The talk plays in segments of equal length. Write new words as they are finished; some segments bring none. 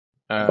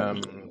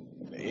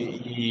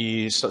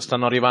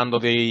Stanno arrivando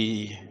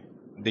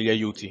degli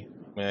aiuti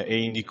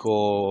e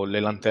indico le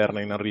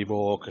lanterne in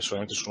arrivo che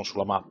solamente sono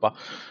sulla mappa.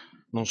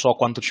 Non so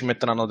quanto ci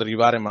metteranno ad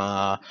arrivare,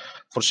 ma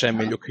forse è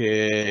meglio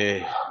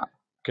che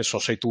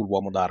sei tu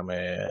l'uomo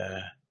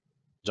d'arme,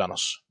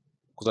 Janos.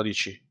 Cosa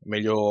dici?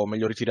 Meglio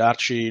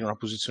ritirarci in una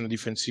posizione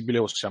difensibile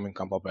o siamo in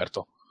campo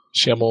aperto?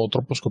 Siamo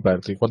troppo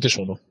scoperti. Quanti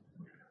sono?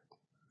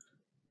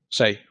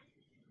 6.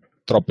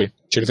 Troppi.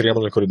 Ci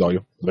ritiriamo nel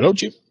corridoio.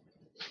 Veloci?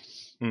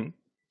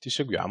 Ti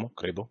seguiamo,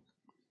 credo.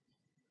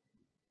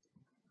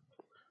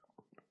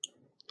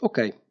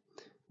 Ok,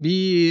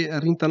 vi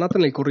rintanate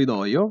nel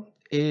corridoio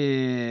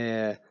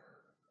e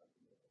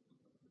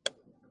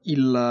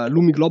il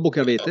lumiglobo che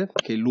avete,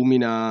 che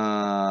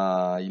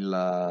illumina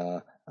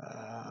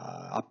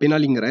appena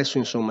l'ingresso,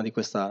 insomma, di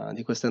questa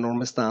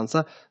enorme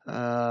stanza,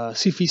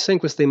 si fissa in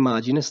questa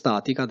immagine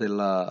statica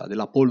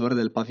della polvere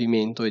del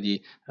pavimento e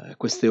di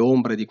queste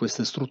ombre, di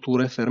queste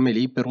strutture ferme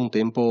lì per un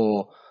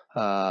tempo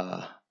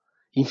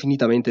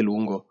infinitamente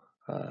lungo.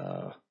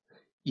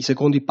 I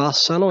secondi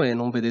passano e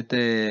non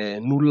vedete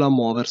nulla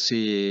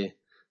muoversi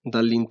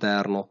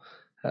dall'interno.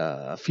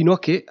 Fino a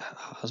che,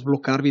 a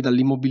sbloccarvi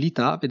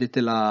dall'immobilità,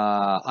 vedete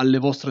alle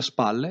vostre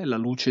spalle la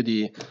luce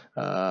di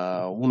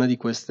una di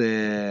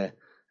queste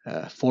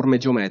forme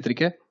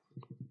geometriche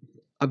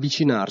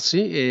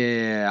avvicinarsi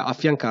e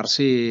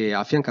affiancarsi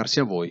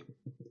a voi.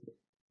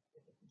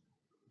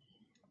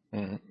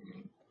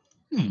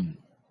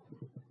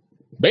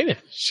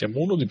 Bene, siamo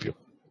uno di più.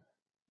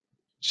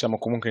 Siamo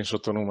comunque in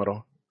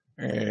sottonumero.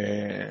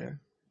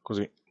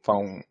 Così fa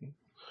un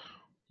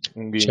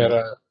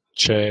ghigno.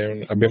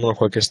 Abbiamo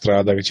qualche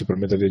strada che ci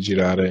permette di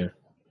girare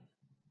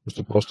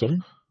questo posto?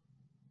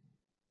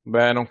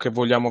 Beh, non che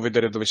vogliamo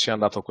vedere dove sia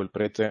andato quel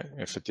prete,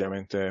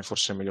 effettivamente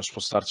forse è meglio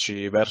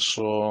spostarci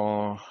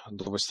verso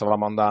dove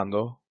stavamo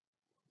andando.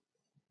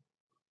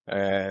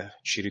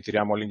 Ci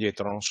ritiriamo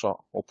all'indietro, non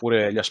so,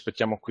 oppure li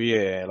aspettiamo qui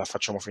e la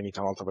facciamo finita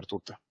una volta per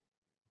tutte.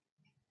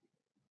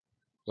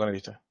 Cosa ne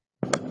dite?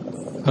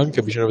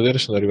 Anche bisogna vedere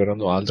se ne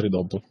arriveranno altri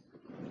dopo.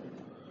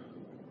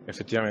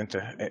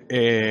 Effettivamente,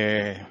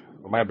 e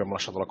ormai abbiamo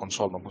lasciato la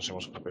console, non possiamo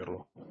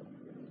saperlo.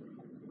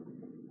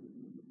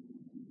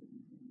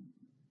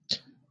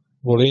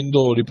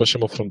 Volendo li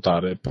possiamo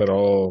affrontare,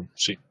 però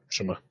sì,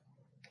 insomma,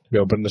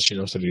 dobbiamo prenderci i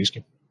nostri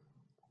rischi.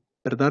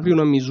 Per darvi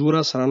una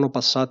misura saranno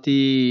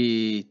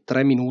passati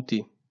 3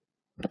 minuti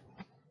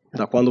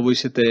da quando voi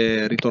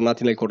siete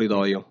ritornati nel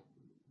corridoio.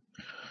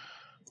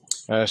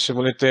 Se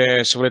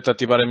volete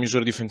attivare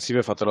misure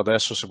difensive fatelo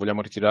adesso, se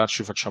vogliamo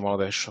ritirarci facciamolo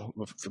adesso,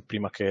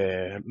 prima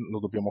che lo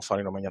dobbiamo fare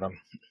in una maniera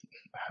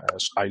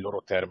ai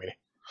loro termini.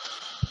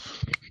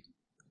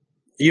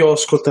 Io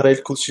ascolterei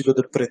il consiglio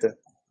del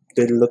prete,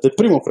 del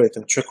primo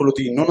prete, cioè quello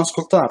di non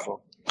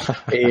ascoltarlo,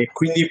 e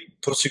quindi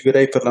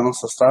proseguirei per la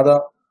nostra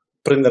strada,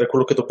 prendere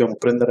quello che dobbiamo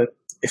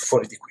prendere e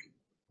fuori di qui.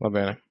 Va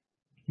bene.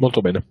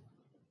 Molto bene.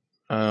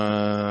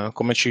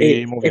 Come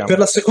ci muoviamo? E per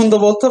la seconda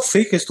volta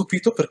Fake è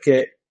stupito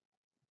perché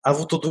ha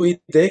avuto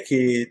 2 idee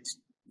che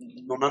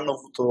non hanno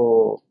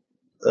avuto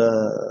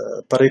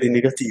pareri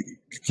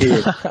negativi, il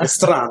che è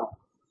strano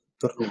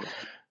per lui.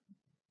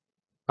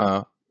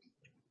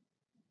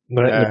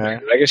 Non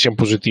è che siamo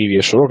positivi,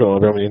 è solo che non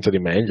abbiamo niente di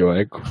meglio,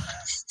 ecco.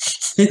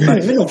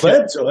 Nemmeno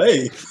peggio,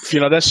 ehi.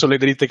 Fino adesso le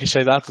dritte che ci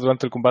hai dato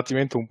durante il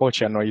combattimento un po'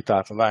 ci hanno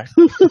aiutato, dai.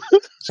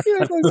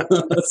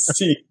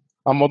 Sì.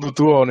 A modo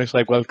tuo ne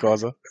sai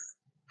qualcosa.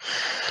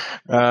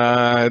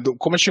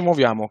 Come ci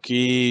muoviamo?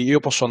 Io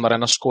posso andare a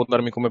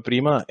nascondermi come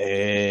prima,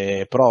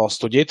 però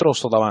sto dietro o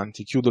sto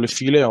davanti? Chiudo le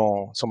file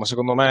o insomma,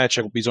 secondo me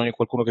c'è bisogno di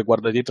qualcuno che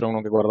guarda dietro e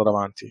uno che guarda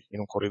davanti in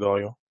un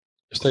corridoio.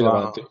 Stai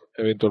davanti,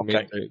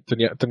 eventualmente.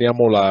 Okay.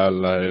 Teniamo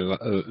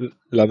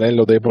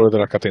l'anello debole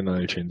della catena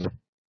nel centro.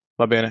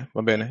 Va bene.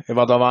 E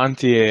vado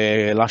avanti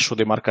e lascio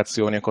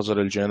demarcazioni e cose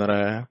del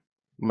genere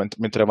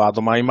mentre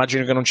vado, ma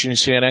immagino che non ce ne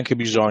sia neanche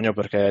bisogno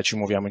perché ci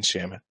muoviamo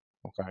insieme.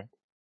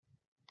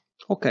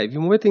 Ok, vi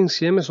muovete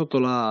insieme sotto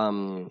la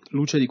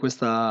luce di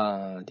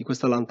questa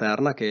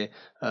lanterna che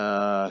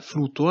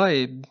fluttua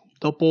e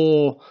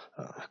dopo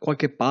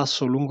qualche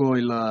passo lungo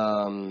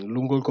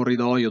il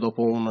corridoio,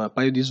 dopo un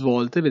paio di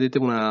svolte, vedete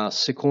una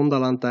seconda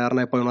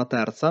lanterna e poi una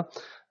terza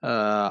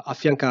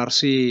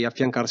affiancarsi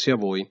a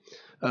voi.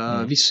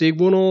 Vi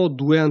seguono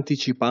 2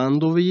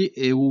 anticipandovi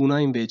e una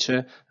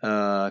invece,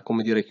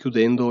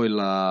 chiudendo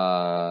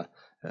le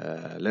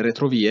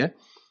retrovie.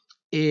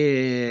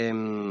 E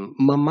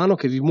man mano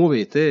che vi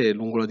muovete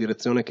lungo la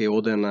direzione che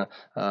Oden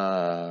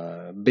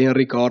ben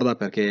ricorda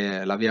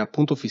perché l'aveva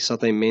appunto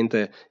fissata in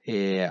mente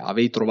e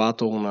avevi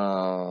trovato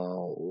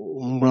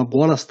una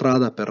buona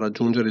strada per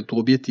raggiungere il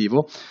tuo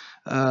obiettivo,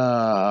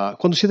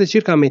 Quando siete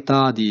circa a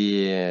metà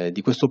di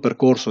questo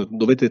percorso,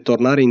 dovete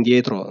tornare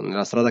indietro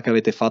nella strada che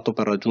avete fatto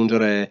per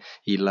raggiungere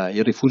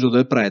il rifugio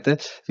del prete,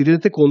 vi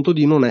rendete conto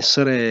di non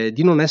essere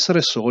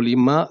soli,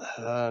 ma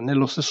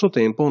nello stesso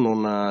tempo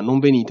non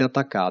venite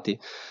attaccati.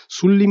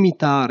 Sul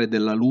limitare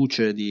della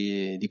luce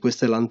di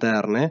queste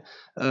lanterne,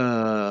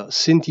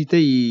 sentite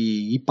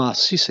i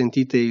passi,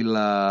 sentite il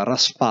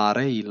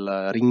raspare,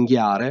 il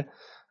ringhiare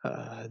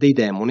dei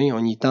demoni,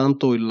 ogni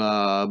tanto il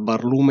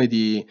barlume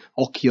di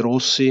occhi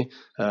rossi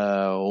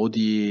o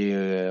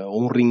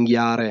un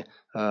ringhiare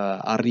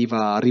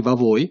arriva a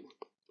voi,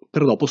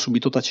 per dopo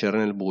subito tacere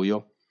nel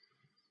buio.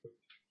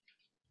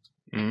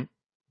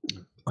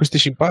 Questi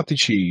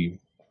simpatici,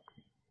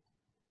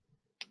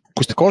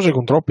 queste cose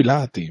con troppi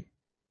lati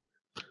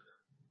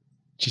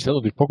ci stanno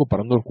di poco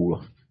parando il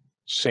culo.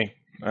 Sì,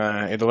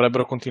 e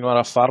dovrebbero continuare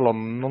a farlo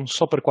non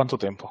so per quanto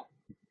tempo.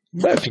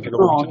 Beh, finché non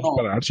cominciano a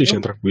spararci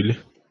siamo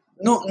tranquilli.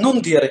 No, non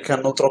dire che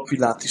hanno troppi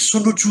lati,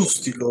 sono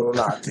giusti i loro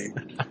lati.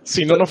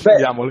 Sì, non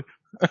offendiamoli.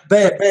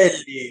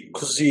 Belli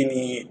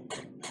cosini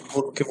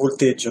che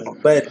volteggiano,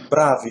 belli,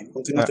 bravi,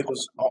 continuate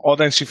così.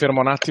 Oden si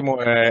ferma un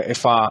attimo e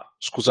fa: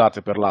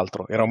 scusate per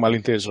l'altro, era un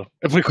malinteso.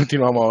 E poi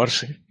continua a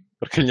muoversi,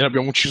 perché gliene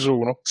abbiamo ucciso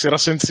uno. Si era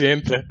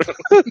senziente.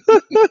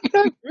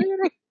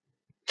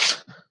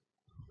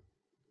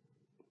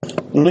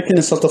 Non è che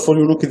ne salta fuori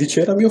uno che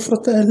dice era mio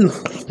fratello.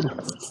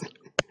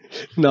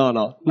 No,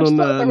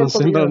 non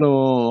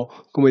sembrano,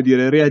 come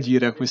dire,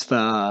 reagire a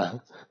questa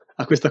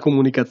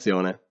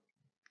comunicazione.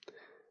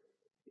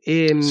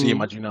 Sì,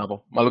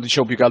 immaginavo, ma lo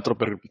dicevo più che altro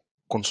per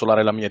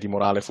consolare la mia di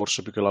morale,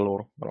 forse più che la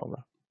loro. Però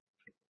vabbè.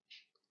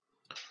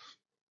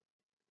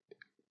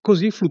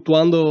 Così,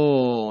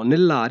 fluttuando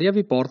nell'aria,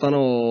 vi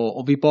portano,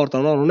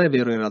 no, non è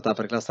vero in realtà,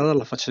 perché la strada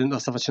la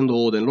sta facendo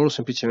Oden, loro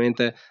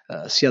semplicemente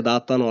si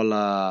adattano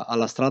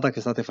alla strada che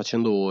state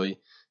facendo voi,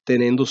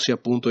 tenendosi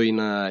appunto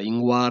in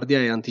guardia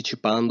e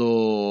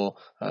anticipando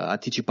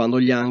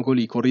gli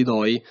angoli, i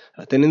corridoi,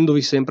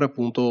 tenendovi sempre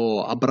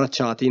appunto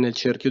abbracciati nel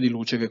cerchio di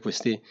luce che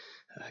questi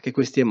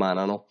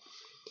emanano.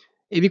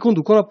 E vi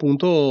conducono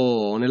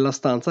appunto nella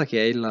stanza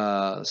che è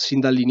sin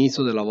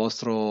dall'inizio del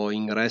vostro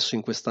ingresso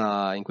in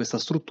questa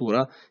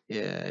struttura,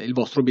 il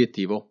vostro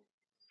obiettivo.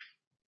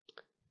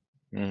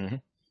 Mm-hmm.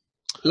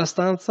 La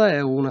stanza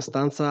è una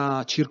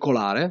stanza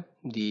circolare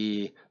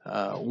di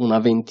una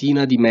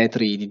ventina di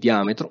metri di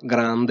diametro,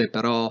 grande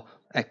però,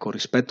 ecco,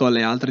 rispetto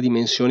alle altre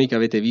dimensioni che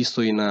avete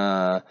visto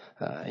in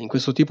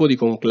questo tipo di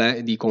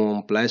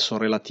complesso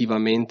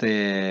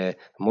relativamente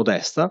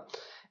modesta.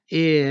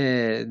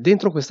 E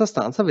dentro questa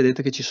stanza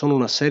vedete che ci sono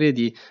una serie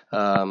di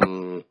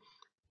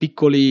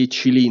piccoli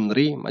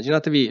cilindri,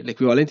 immaginatevi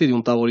l'equivalente di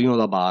un tavolino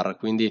da bar,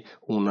 quindi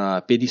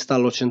un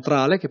piedistallo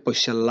centrale che poi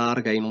si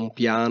allarga in un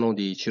piano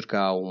di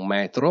circa 1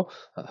 metro,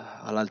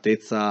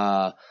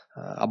 all'altezza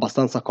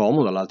abbastanza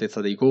comoda,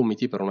 all'altezza dei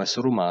gomiti per un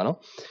essere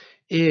umano,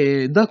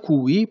 e da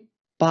cui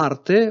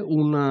parte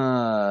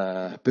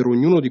per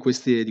ognuno di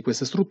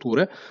queste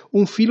strutture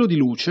un filo di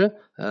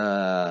luce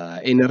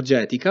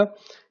energetica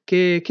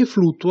che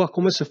fluttua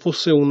come se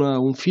fosse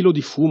un filo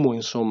di fumo,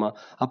 insomma,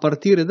 a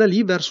partire da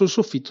lì verso il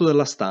soffitto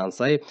della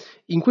stanza. E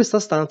in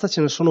questa stanza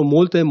ce ne sono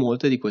molte e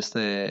molte di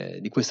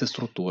queste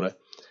strutture.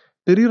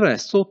 Per il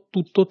resto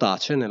tutto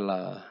tace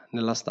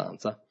nella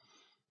stanza.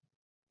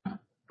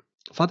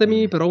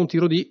 Fatemi però un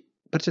tiro di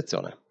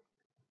percezione.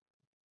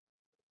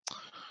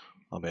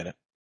 Va bene.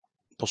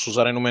 Posso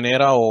usare nume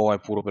nera o è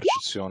puro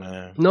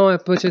percezione? No, è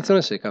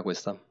percezione secca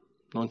questa.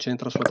 Non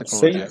c'entra sulla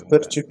tecnologia. Sei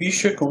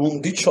percepisce con un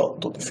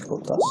 18,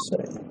 difficoltà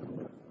 6.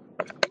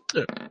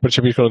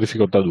 Percepiscono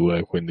difficoltà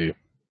 2, quindi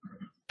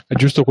è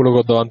giusto quello che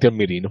ho davanti al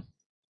mirino.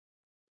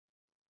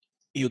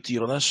 Io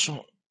tiro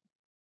adesso.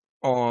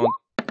 Ho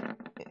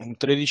un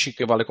 13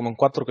 che vale come un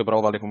 4, che però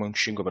vale come un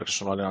 5 perché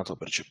sono allenato a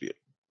percepire.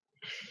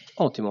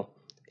 Ottimo.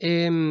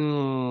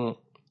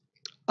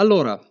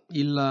 Allora,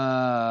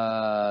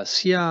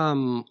 sia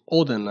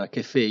Oden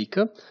che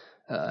Fake,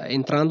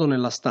 entrando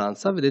nella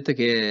stanza, vedete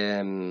che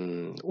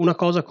una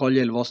cosa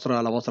coglie la vostra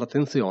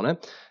attenzione.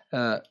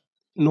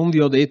 Non vi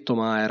ho detto,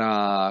 ma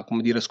era,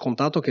 come dire,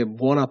 scontato, che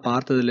buona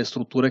parte delle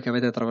strutture che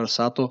avete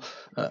attraversato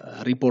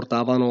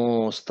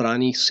riportavano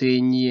strani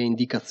segni e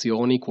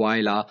indicazioni qua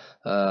e là,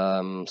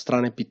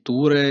 strane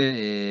pitture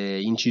e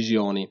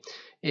incisioni.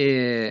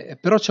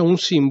 Però c'è un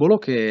simbolo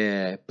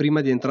che prima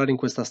di entrare in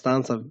questa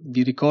stanza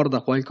vi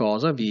ricorda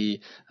qualcosa, vi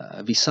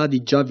sa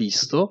di già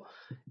visto,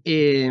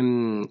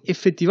 e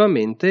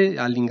effettivamente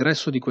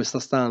all'ingresso di questa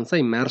stanza,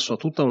 immerso a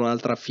tutta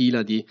un'altra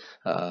fila di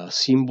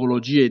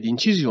simbologie e di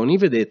incisioni,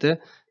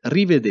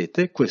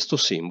 rivedete questo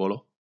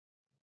simbolo.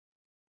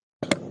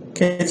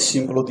 Che è il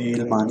simbolo di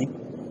Ilmani?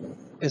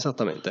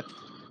 Esattamente.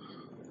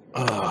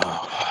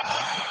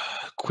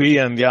 Qui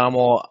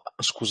andiamo,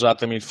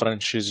 scusatemi il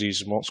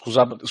francesismo,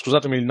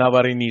 scusatemi il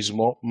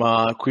navarinismo,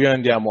 ma qui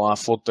andiamo a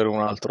fottere un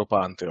altro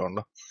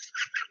Pantheon.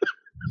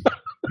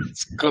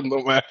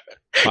 Secondo me.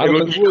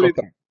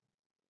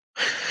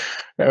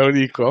 Lo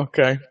dico,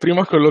 ok.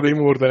 Prima quello dei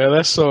Murden,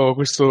 adesso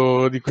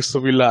questo di questo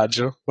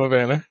villaggio, va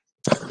bene?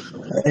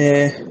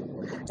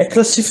 È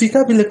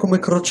classificabile come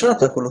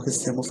crociata quello che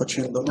stiamo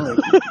facendo noi?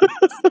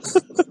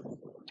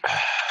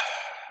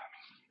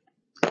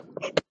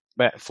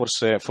 Beh,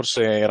 forse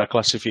era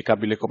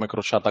classificabile come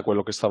crociata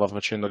quello che stava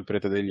facendo il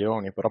prete degli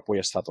leoni, però poi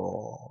è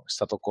stato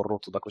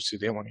corrotto da questi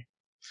demoni.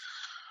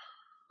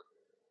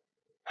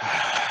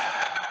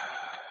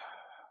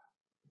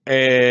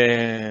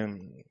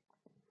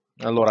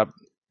 Allora,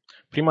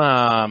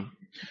 prima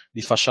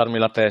di fasciarmi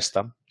la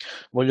testa,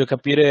 voglio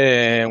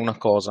capire una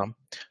cosa.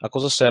 A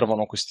cosa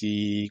servono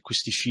questi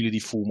fili di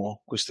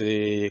fumo?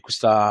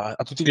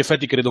 A tutti gli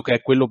effetti credo che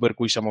è quello per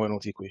cui siamo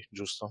venuti qui,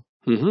 giusto?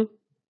 Mhm.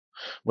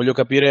 Voglio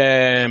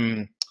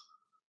capire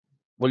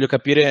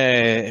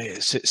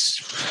se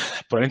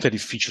probabilmente è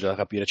difficile da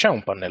capire. C'è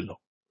un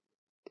pannello?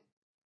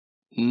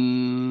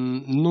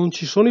 Non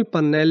ci sono i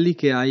pannelli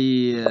che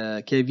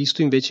hai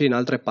visto invece in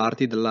altre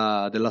parti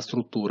della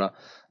struttura.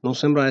 Non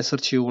sembra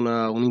esserci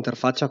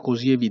un'interfaccia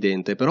così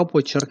evidente, però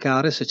puoi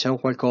cercare se c'è un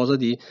qualcosa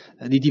di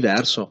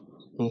diverso,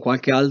 un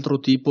qualche altro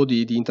tipo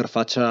di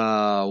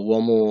interfaccia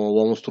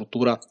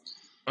uomo-struttura.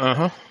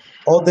 Uh-huh.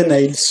 Oden è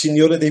il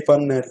signore dei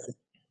pannelli.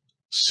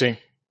 Sì.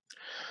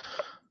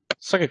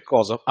 Sai che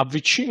cosa?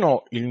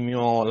 Avvicino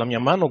la mia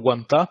mano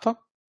guantata,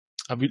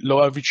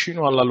 lo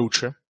avvicino alla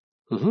luce,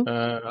 Mhm.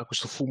 a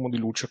questo fumo di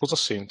luce. Cosa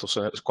sento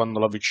quando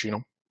lo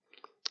avvicino?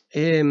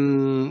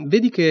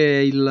 Vedi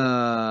che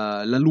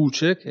la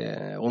luce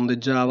che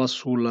ondeggiava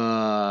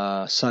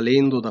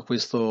salendo da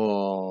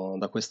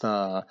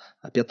questa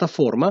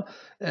piattaforma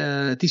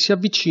ti si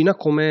avvicina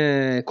con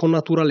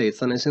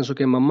naturalezza, nel senso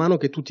che man mano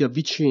che tu ti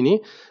avvicini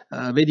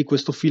vedi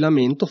questo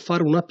filamento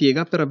fare una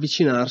piega per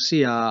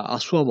avvicinarsi a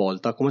sua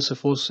volta, come se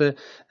fosse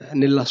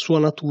nella sua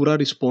natura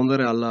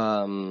rispondere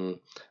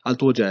al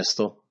tuo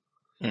gesto.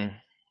 Mm.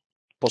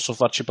 Posso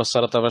farci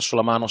passare attraverso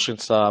la mano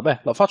senza...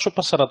 Beh, la faccio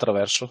passare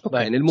attraverso. Ok,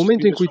 Dai, nel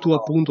momento in sfide cui tu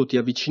sono... appunto ti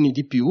avvicini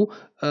di più,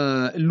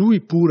 lui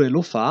pure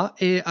lo fa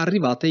e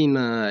arrivate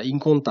in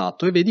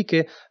contatto e vedi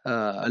che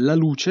la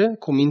luce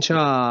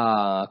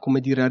comincia, come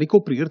dire, a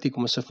ricoprirti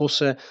come se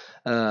fosse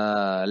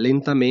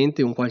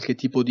lentamente un qualche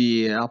tipo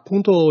di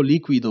appunto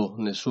liquido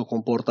nel suo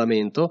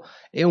comportamento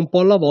e un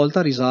po' alla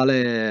volta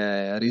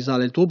risale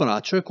il tuo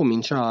braccio e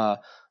comincia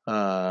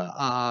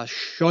a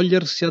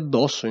sciogliersi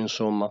addosso,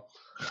 insomma.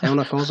 È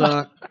una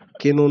cosa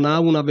che non ha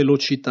una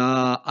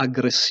velocità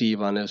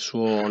aggressiva nel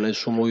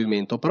suo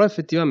movimento, però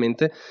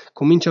effettivamente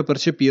comincia a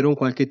percepire un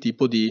qualche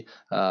tipo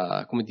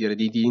come dire,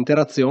 di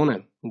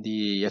interazione,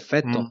 di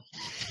effetto.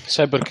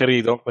 Sai perché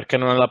rido? Perché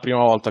non è la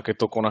prima volta che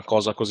tocco una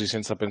cosa così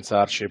senza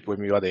pensarci e poi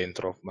mi va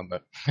dentro.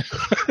 Vabbè.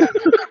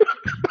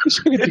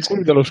 Sai che ti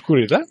curi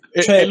dall'oscurità?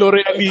 E lo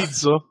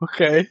realizzo, ok?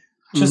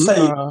 Cioè,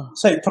 Mhm.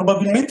 sai,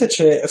 probabilmente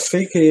c'è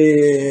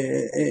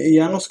Fake e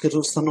Janos che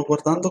lo stanno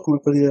guardando come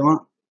per dire,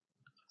 ma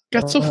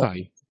Cazzo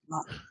fai?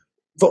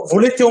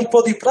 volete un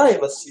po' di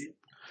privacy?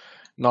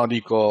 No,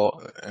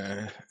 dico,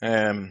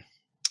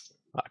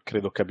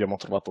 credo che abbiamo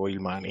trovato il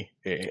mani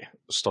e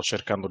sto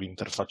cercando di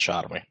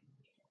interfacciarmi.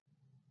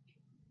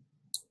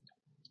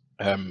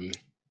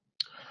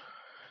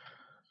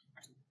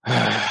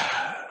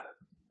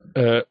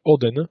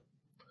 Oden,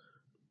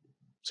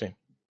 Sì.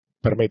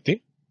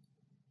 permetti?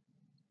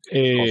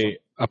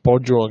 E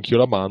appoggio anch'io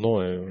la mano,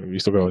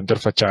 visto che devo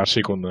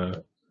interfacciarsi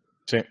con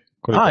Sì. i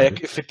pali.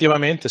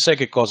 Effettivamente, sai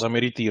che cosa? Mi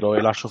ritiro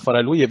e lascio fare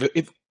a lui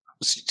e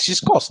si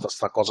scosta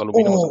sta cosa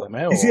luminosa da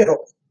me? È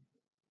vero.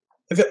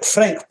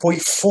 Frank, puoi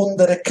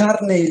fondere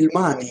carne e il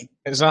mani.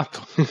 Esatto.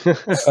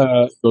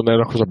 Non è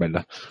una cosa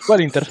bella.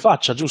 Guarda,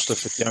 interfaccia, giusto,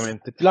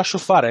 effettivamente. Ti lascio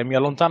fare, mi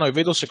allontano e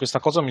vedo se questa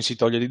cosa mi si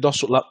toglie di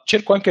dosso.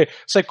 Cerco anche,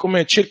 sai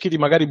come cerchi di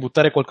magari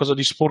buttare qualcosa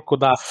di sporco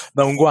da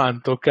un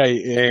guanto, ok?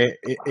 E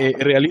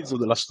realizzo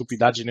della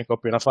stupidaggine che ho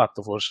appena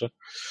fatto, forse.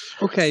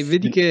 Ok,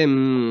 vedi che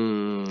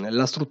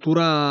la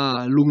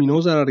struttura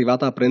luminosa era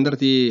arrivata a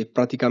prenderti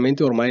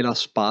praticamente ormai la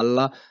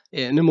spalla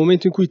e nel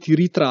momento in cui ti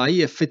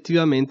ritrai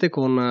effettivamente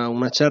con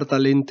una certa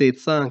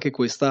lentezza anche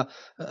questa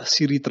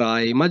si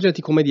ritrae. Immaginati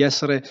come di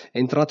essere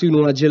entrato in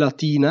una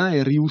gelatina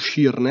e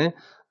riuscirne,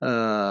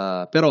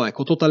 però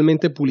ecco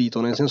totalmente pulito,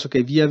 nel senso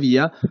che via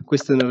via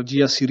questa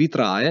energia si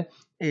ritrae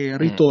e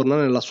ritorna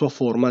nella sua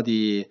forma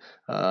di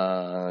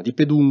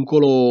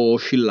peduncolo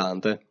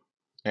oscillante.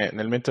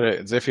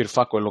 Mentre Zephyr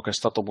fa quello che è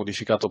stato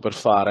modificato per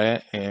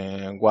fare,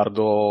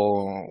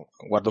 guardo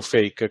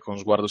Fake con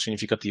sguardo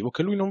significativo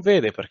che lui non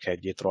vede perché è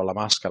dietro alla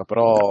maschera,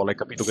 però l'hai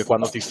capito che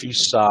quando ti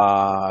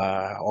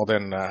fissa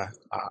Oden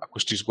ha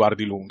questi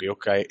sguardi lunghi,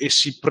 ok? E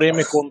si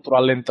preme contro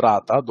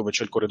all'entrata dove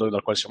c'è il corridoio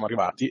dal quale siamo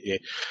arrivati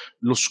e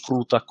lo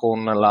scruta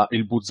con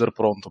il buzzer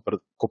pronto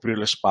per coprire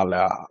le spalle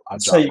a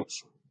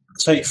Janus.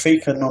 Sai,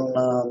 Fake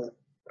non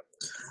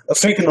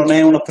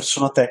è una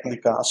persona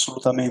tecnica,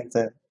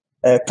 assolutamente.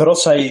 Però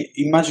sai,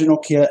 immagino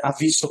che ha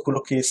visto quello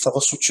che stava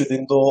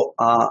succedendo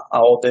a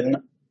Oden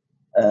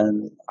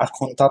a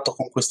contatto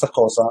con questa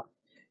cosa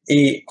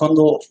e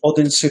quando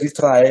Oden si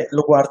ritrae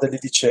lo guarda e gli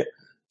dice: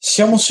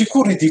 siamo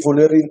sicuri di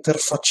voler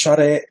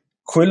interfacciare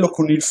quello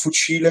con il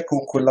fucile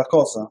con quella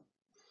cosa?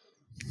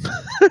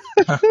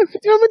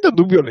 Effettivamente è un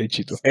dubbio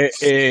lecito.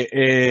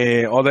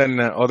 E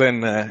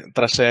Oden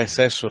tra sé e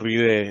sé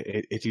sorride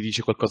e ti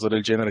dice qualcosa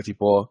del genere,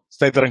 tipo: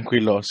 stai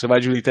tranquillo, se vai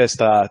giù di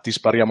testa ti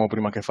spariamo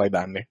prima che fai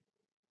danni.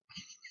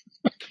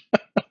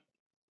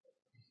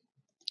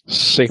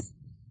 Sì.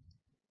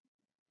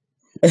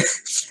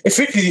 E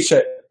Frick gli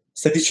dice: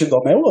 stai dicendo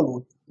a me o a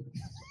lui?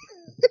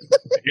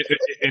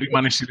 E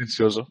rimane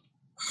silenzioso.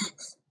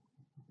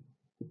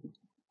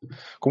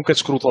 Comunque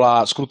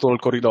scrutolo il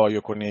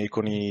corridoio con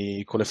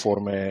le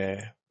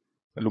forme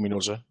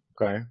luminose.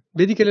 Okay?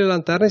 Vedi che le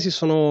lanterne si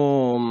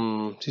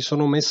sono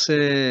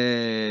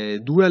messe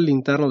due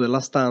all'interno della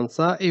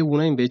stanza e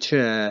una invece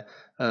è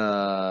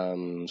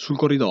sul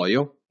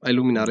corridoio, a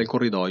illuminare il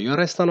corridoio. E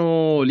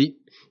restano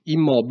lì,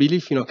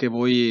 immobili, fino a che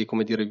voi,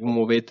 come dire, vi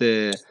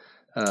muovete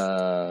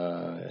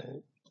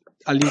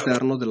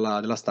all'interno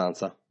della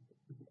stanza.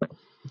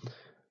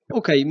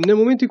 Ok, nel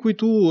momento in cui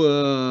tu,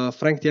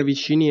 Frank, ti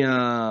avvicini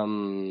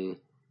al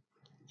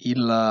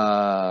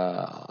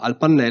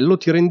pannello,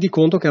 ti rendi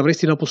conto che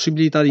avresti la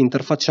possibilità di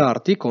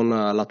interfacciarti con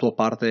la tua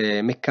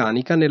parte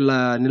meccanica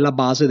nella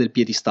base del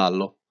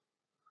piedistallo,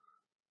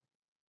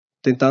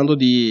 tentando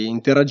di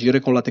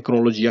interagire con la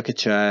tecnologia che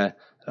c'è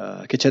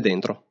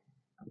dentro.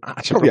 Ah,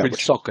 c'è proprio il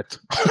Proviamoci.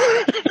 socket.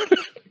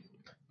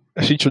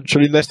 Sì, c'ho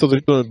l'innesto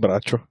dritto nel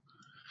braccio.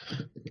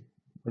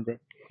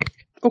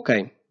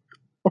 Ok,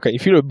 Ok,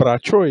 infilo il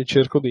braccio e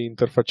cerco di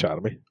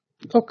interfacciarmi.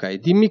 ok,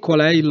 dimmi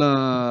qual è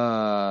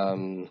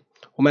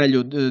o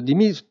meglio,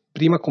 dimmi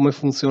prima come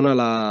funziona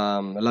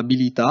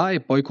l'abilità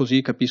e poi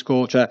così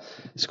capisco, cioè,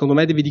 secondo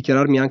me devi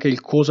dichiararmi anche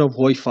il cosa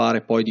vuoi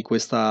fare poi di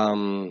questa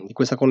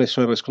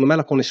connessione, perché secondo me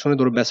la connessione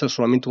dovrebbe essere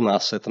solamente un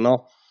asset,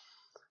 no?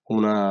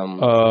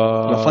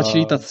 Una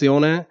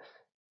facilitazione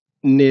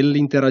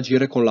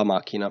nell'interagire con la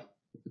macchina.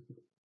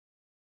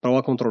 Prova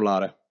a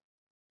controllare.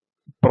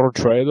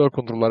 Procedo a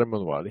controllare i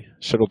manuali,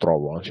 se lo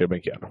trovo, sia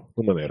ben chiaro.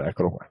 Non era,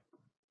 eccolo qua.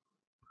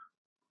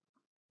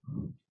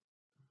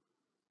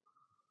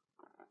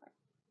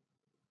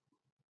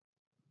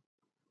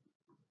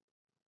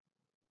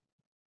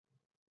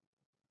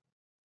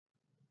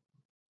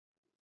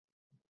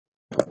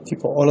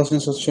 Tipo, ho la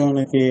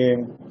sensazione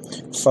che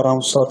farà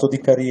un salto di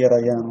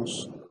carriera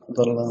Janus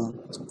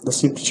da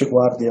semplice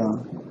guardia.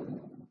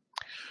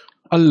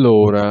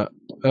 Allora,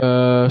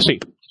 sì,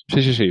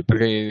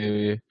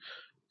 perché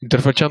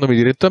interfacciandomi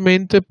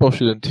direttamente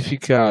posso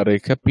identificare e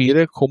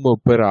capire come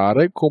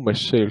operare come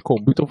se il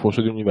compito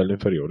fosse di un livello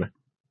inferiore.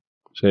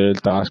 Se il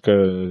task,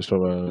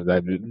 insomma,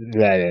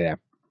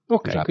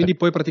 Ok, scusate. quindi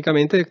puoi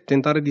praticamente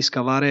tentare di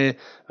scavare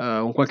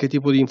un qualche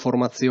tipo di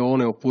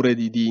informazione oppure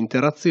di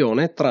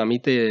interazione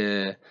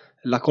tramite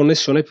la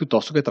connessione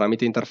piuttosto che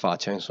tramite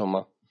interfaccia,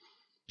 insomma.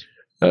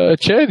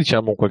 C'è,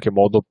 diciamo, in qualche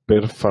modo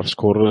per far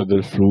scorrere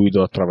del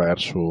fluido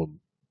attraverso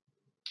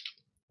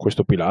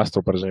questo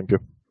pilastro, per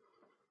esempio?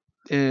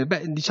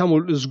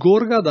 Diciamo,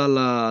 sgorga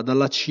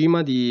dalla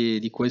cima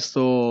di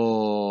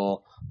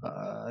questo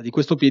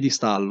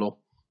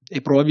piedistallo e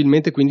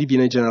probabilmente quindi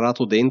viene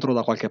generato dentro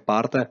da qualche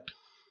parte.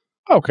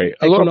 Ah, ok,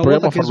 Ecco, allora una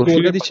proviamo volta a che farlo sgorga,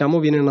 uscire. diciamo,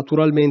 viene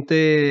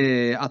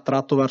naturalmente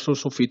attratto verso il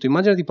soffitto.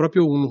 Immaginati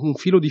proprio un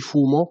filo di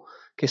fumo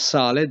che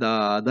sale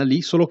da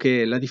lì, solo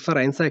che la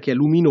differenza è che è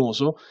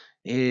luminoso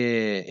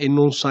e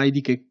non sai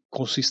di che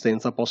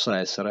consistenza possa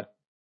essere.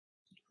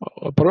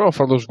 Proviamo a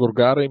farlo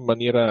sgorgare in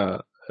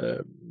maniera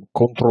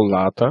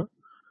controllata,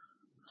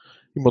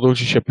 in modo che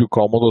ci sia più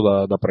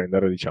comodo da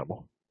prendere,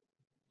 diciamo.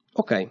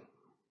 Ok,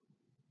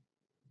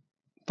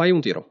 fai un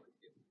tiro.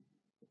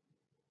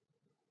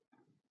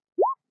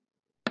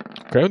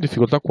 Ok, un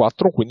difficoltà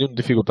 4, quindi un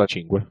difficoltà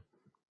 5.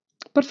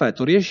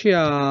 Perfetto, riesci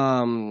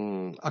a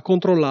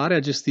controllare, a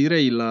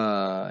gestire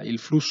il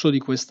flusso di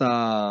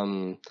questa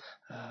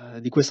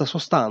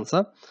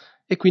sostanza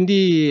e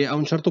quindi a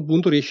un certo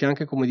punto riesci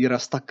anche, come dire, a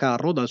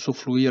staccarlo dal suo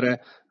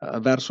fluire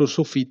verso il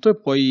soffitto e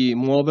poi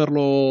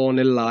muoverlo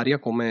nell'aria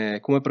come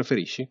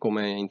preferisci,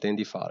 come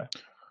intendi fare.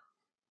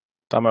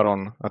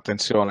 Tameron,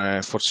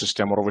 attenzione, forse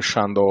stiamo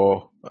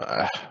rovesciando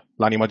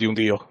l'anima di un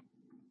dio.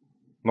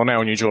 Non è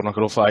ogni giorno che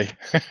lo fai.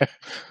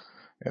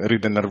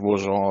 Ride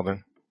nervoso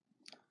Oden.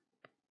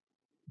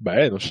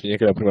 Beh, non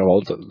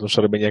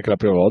sarebbe neanche la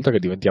prima volta che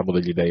diventiamo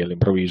degli dei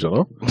all'improvviso,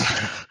 no?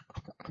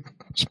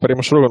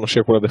 Speriamo solo che non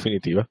sia quella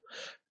definitiva.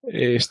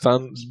 E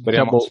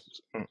Speriamo.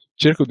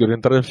 cerco di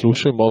orientare il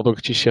flusso in modo che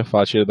ci sia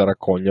facile da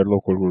raccoglierlo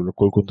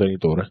col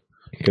contenitore,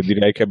 che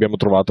direi che abbiamo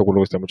trovato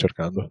quello che stiamo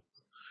cercando.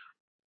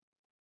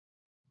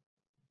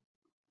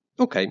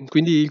 Ok,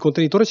 quindi il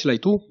contenitore ce l'hai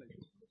tu?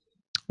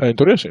 In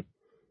teoria sì.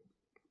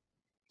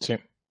 Sì.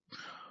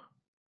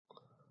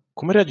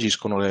 Come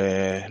reagiscono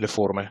le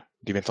forme?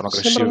 Diventano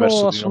aggressive Sembrano verso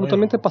di noi?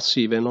 assolutamente O...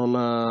 passive,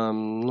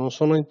 non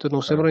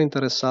sembrano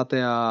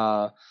interessate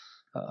a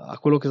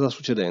quello che sta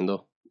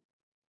succedendo.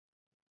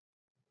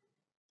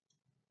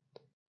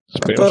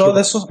 Speriamo Però solo che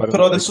adesso, non però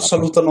spariano adesso le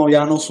pappe. salutano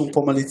Janus un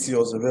po'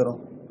 maliziose,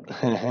 vero?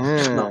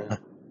 No.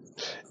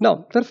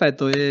 No,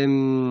 perfetto.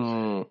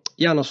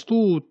 Janos,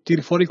 tu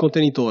tiri fuori il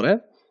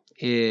contenitore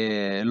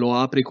e lo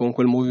apri con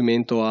quel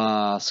movimento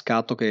a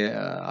scatto che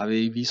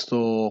avevi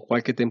visto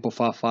qualche tempo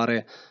fa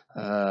fare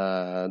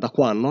da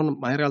Quannon,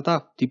 ma in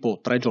realtà tipo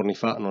 3 giorni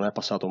fa, non è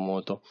passato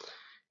molto.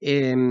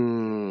 E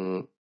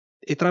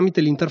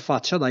tramite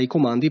l'interfaccia dai i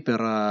comandi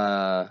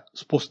per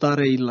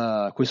spostare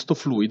questo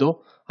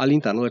fluido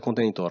all'interno del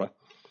contenitore.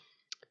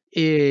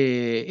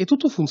 E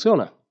tutto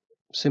funziona.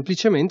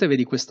 Semplicemente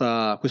vedi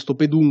questo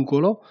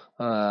peduncolo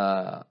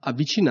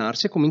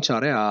avvicinarsi e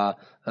cominciare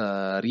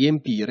a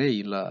riempire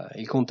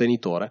il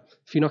contenitore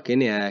fino a che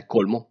ne è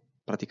colmo,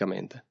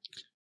 praticamente.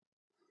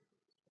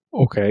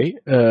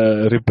 Ok,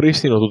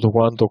 ripristino tutto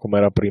quanto come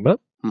era prima,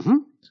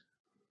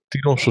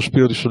 tiro un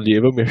sospiro di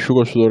sollievo, mi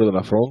asciugo il sudore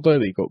dalla fronte e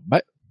dico,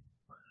 beh,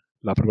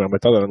 la prima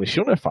metà della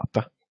missione è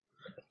fatta.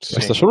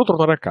 Resta solo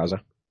tornare a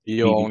casa.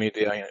 Io ho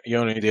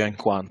un'idea in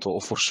quanto, o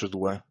forse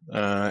due,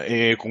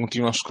 e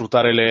continuo a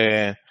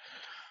scrutare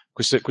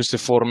queste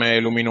forme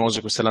luminose,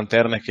 queste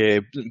lanterne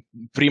che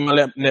prima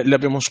le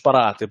abbiamo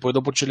sparate, poi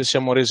dopo ce le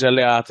siamo rese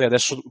alleate,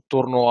 adesso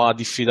torno a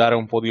diffidare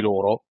un po' di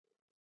loro,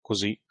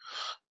 così,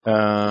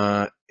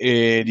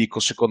 e dico,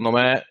 secondo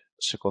me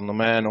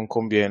non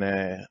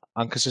conviene,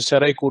 anche se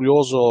sarei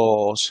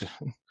curioso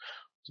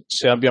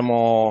se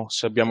abbiamo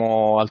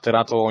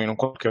alterato in un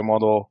qualche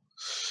modo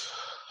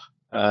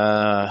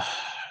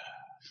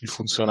il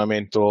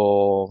funzionamento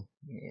o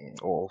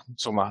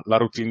insomma la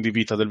routine di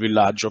vita del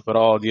villaggio,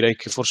 però direi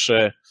che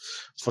forse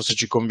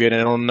ci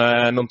conviene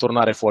non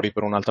tornare fuori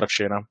per un'altra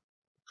cena.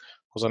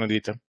 Cosa ne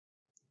dite?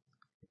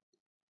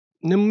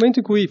 Nel momento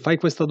in cui fai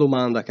questa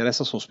domanda che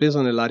resta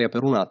sospesa nell'aria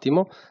per un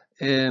attimo,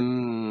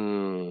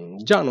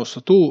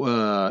 Janos, tu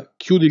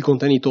chiudi il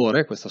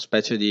contenitore, questa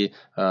specie di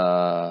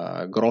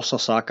grossa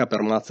sacca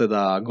per mazze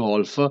da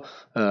golf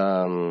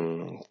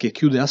che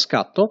chiude a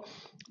scatto.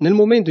 Nel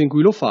momento in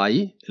cui lo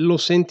fai, lo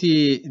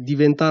senti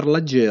diventare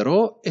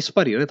leggero e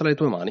sparire tra le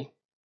tue mani.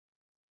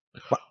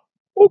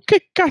 Oh,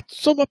 che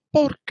cazzo, ma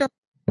porca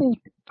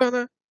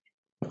puttana!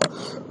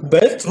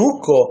 Bel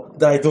trucco!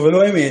 Dai, dove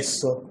lo hai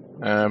messo?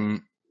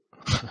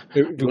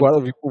 Vi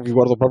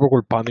guardo proprio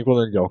col panico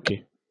negli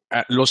occhi.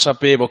 Lo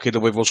sapevo che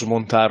dovevo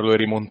smontarlo e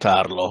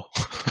rimontarlo.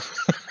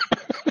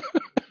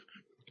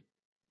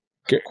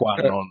 Che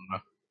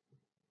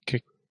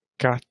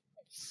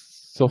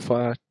cazzo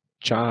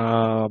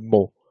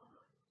facciamo?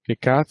 Che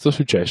cazzo è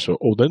successo?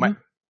 Oden?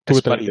 È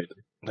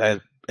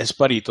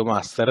sparito,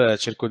 Master.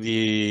 Cerco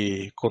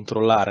di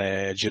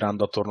controllare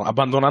girando attorno,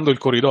 abbandonando il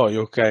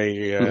corridoio, ok?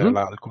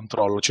 Il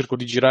controllo. Cerco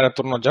di girare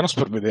attorno a Janos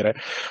per vedere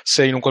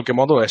se in un qualche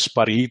modo è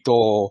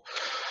sparito.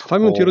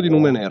 Fammi un tiro di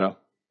nume nera.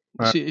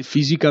 Sì,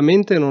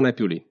 fisicamente non è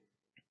più lì.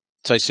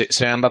 Sai, se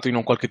è andato in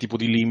un qualche tipo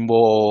di limbo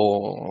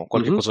o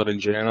qualche cosa del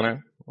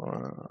genere,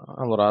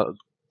 allora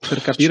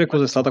per capire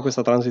cos'è stata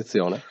questa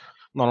transizione.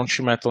 No, non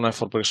ci metto un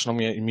effort perché sennò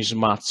mi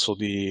smazzo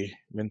di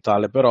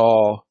mentale,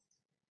 però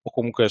o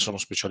comunque sono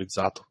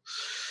specializzato.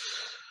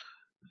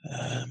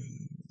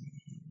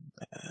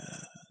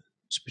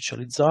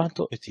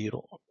 Specializzato e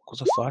tiro.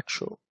 Cosa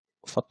faccio?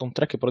 Ho fatto un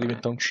 3 che però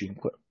diventa un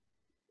 5.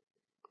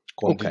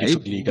 Con di grado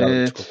di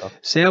difficoltà.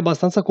 Sei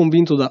abbastanza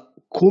convinto da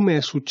come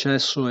è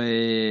successo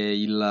e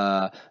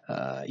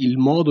il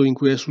modo in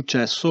cui è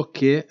successo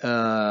che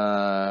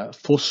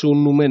fosse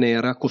un nume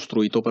nera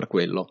costruito per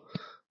quello.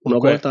 Una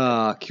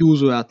volta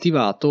chiuso e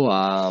attivato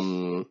ha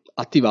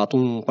attivato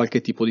un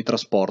qualche tipo di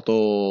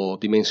trasporto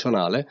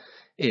dimensionale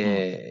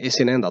e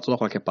se n'è andato da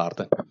qualche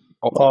parte.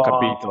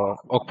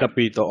 Ho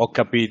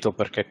capito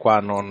perché qua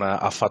non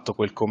ha fatto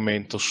quel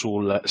commento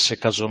sul se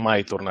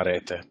casomai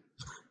tornerete.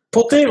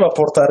 Poteva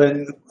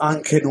portare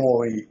anche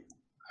noi.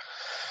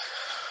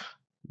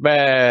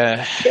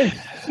 Beh,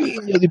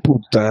 figlio di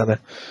puttana.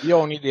 Io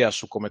ho un'idea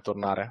su come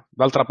tornare.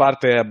 D'altra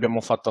parte abbiamo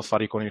fatto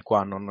affari con il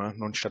Quannon,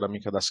 non c'era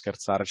mica da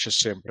scherzare, c'è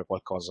sempre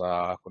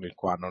qualcosa con il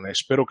Quannon e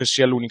spero che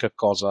sia l'unica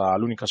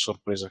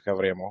sorpresa che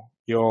avremo.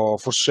 Io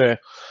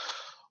forse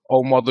ho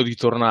un modo di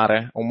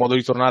tornare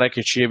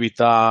che ci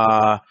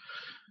evita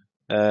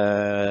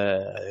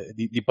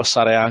di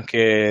passare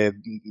anche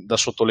da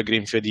sotto le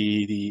grinfie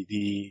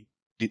di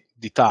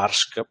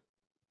Tarsk,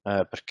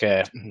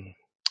 perché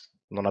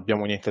non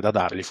abbiamo niente da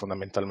dargli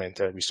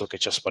fondamentalmente, visto che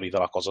ci è sparita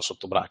la cosa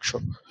sotto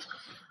braccio.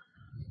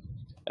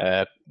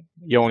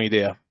 Io ho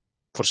un'idea,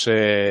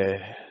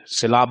 forse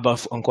se l'hub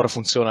ancora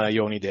funziona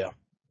io ho un'idea.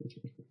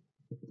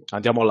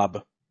 Andiamo al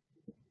lab.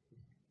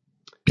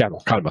 Piano,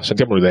 calma,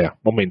 sentiamo l'idea,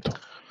 momento.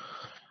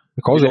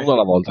 Le cose una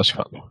alla volta si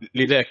fanno.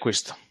 L'idea è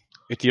questa.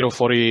 E tiro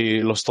fuori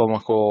lo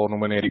stomaco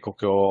numenerico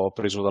che ho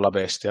preso dalla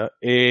bestia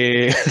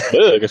e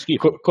che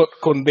schifo.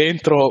 con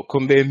dentro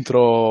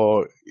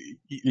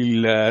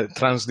il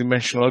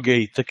transdimensional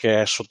gate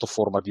che è sotto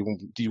forma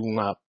di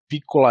una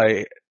piccola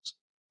e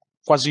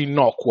quasi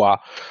innocua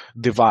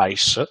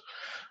device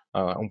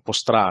un po'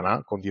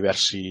 strana, con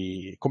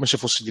diversi, come se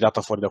fosse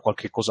tirata fuori da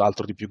qualche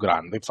cos'altro di più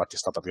grande. Infatti è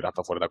stata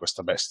tirata fuori da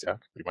questa bestia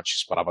che prima ci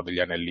sparava degli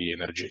anelli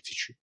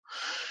energetici.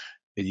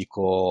 E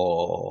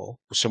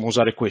dico, possiamo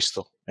usare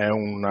questo, è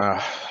un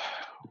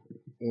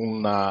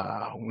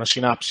una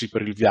sinapsi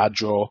per il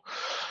viaggio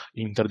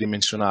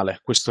interdimensionale.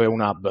 Questo è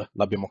un hub,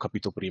 l'abbiamo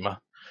capito prima.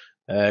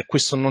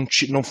 Questo non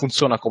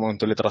funziona come un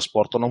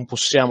teletrasporto, non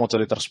possiamo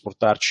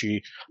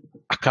teletrasportarci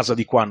a casa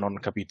di Quanon,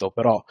 capito?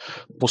 Però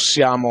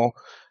possiamo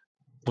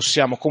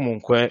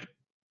comunque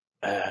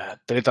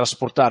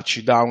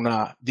teletrasportarci da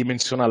una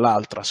dimensione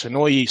all'altra. Se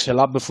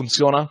l'hub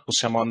funziona,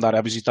 possiamo andare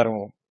a visitare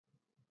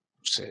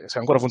se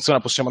ancora funziona,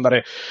 possiamo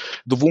andare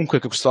dovunque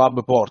che questo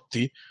hub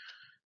porti,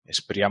 e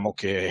speriamo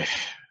che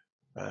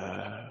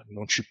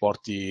non ci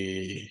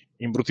porti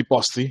in brutti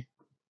posti,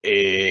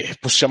 e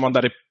possiamo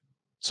andare,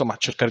 insomma, a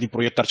cercare di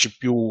proiettarci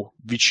più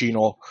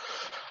vicino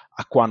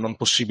a qua non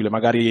possibile,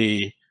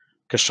 magari,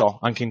 che so,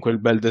 anche in quel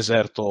bel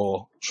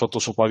deserto sotto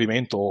il suo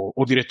pavimento,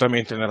 o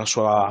direttamente nella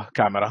sua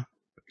camera.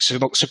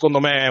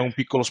 Secondo me un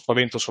piccolo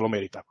spavento se lo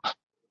merita.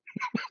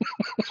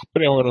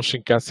 Speriamo che non si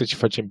incazzi e ci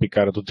faccia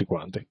impiccare tutti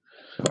quanti.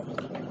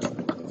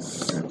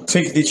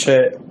 Fake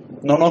dice: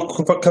 non ho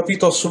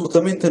capito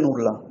assolutamente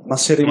nulla, ma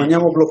se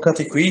rimaniamo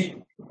bloccati qui,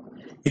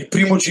 il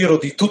primo giro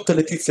di tutte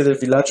le tizie del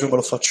villaggio me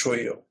lo faccio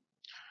io.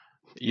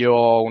 Io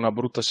ho una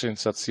brutta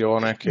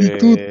sensazione che... Di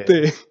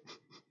tutte!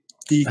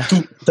 Di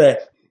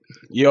tutte!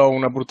 Io ho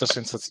una brutta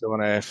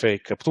sensazione,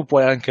 Fake. Tu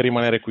puoi anche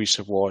rimanere qui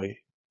se vuoi,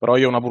 però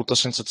io ho una brutta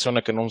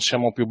sensazione che non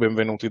siamo più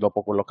benvenuti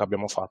dopo quello che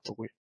abbiamo fatto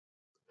qui.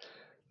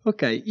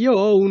 Ok, io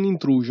ho un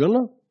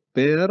intrusion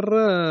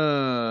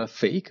per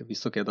Fake,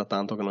 visto che è da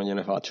tanto che non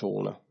gliene faccio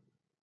una.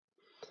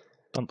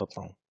 Tanto.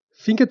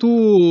 Finché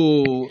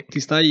tu ti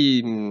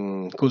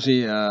stai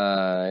così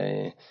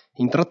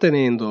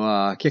intrattenendo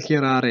a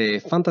chiacchierare e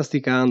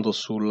fantasticando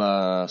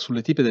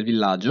sulle tipe del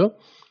villaggio,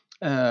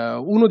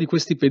 uno di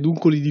questi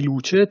peduncoli di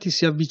luce ti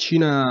si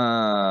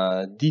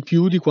avvicina di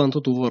più di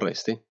quanto tu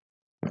vorresti.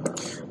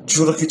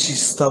 Giuro che ci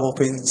stavo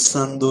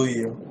pensando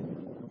io.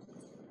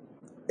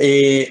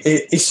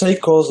 E sai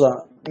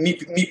cosa?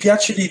 Mi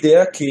piace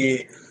l'idea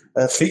che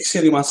Fake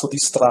sia rimasto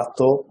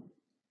distratto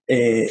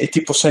e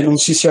tipo, sai, non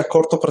si sia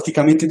accorto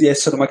praticamente di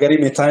essere magari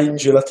metà in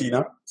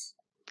gelatina.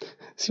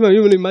 Sì, ma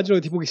io me lo immagino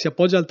tipo che si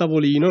appoggia al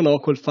tavolino, no,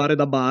 col fare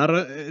da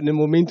bar, nel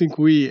momento in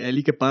cui è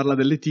lì che parla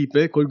delle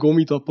tipe, col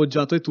gomito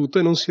appoggiato e tutto,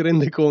 e non si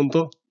rende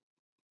conto.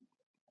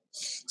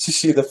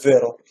 Sì,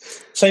 davvero.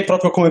 Sai,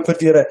 proprio come per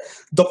dire,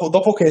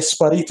 dopo che è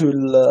sparito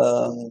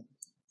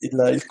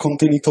il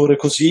contenitore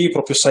così,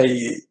 proprio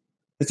sai,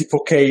 è tipo,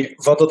 ok,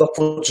 vado ad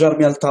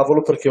appoggiarmi al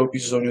tavolo perché ho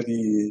bisogno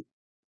di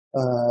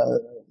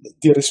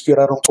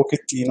respirare un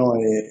pochettino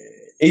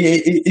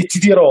e ti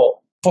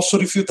dirò, posso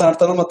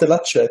rifiutartela, ma te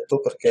l'accetto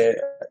perché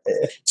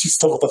ci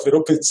stavo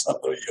davvero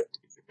pensando io.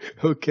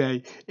 Ok,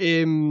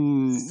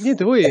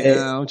 niente, voi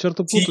a un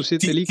certo punto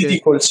siete lì ti che...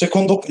 dico, il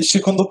secondo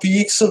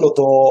PX lo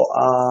do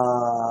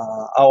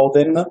a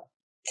Oden,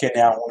 che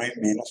ne ha uno in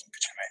meno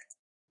semplicemente.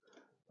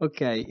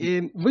 Ok,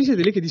 e voi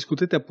siete lì che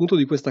discutete appunto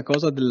di questa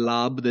cosa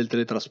dell'hub, del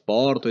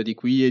teletrasporto e di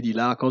qui e di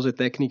là, cose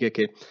tecniche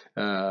che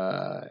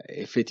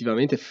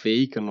effettivamente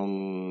Fake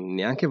non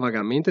neanche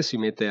vagamente si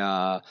mette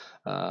ad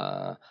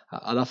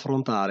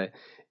affrontare.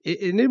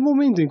 E nel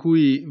momento in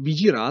cui vi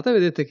girate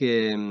vedete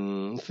che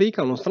Fake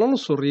ha uno strano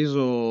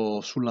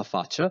sorriso sulla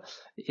faccia,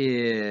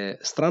 e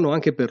strano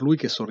anche per lui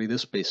che sorride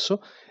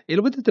spesso, e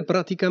lo vedete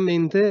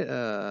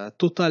praticamente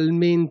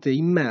totalmente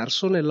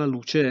immerso nella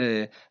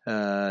luce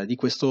di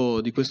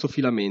questo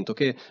filamento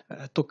che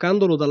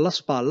toccandolo dalla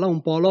spalla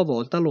un po' alla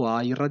volta lo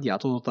ha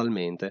irradiato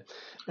totalmente.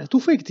 Tu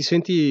Fake ti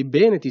senti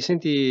bene, ti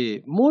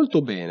senti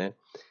molto bene,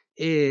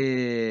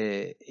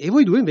 e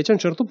voi due invece a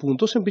un certo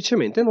punto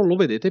semplicemente non lo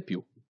vedete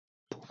più.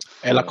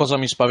 E la cosa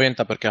mi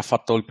spaventa perché ha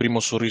fatto il primo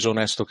sorriso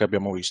onesto che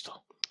abbiamo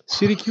visto.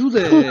 Si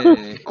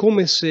richiude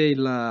come se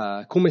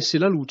la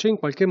luce in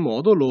qualche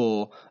modo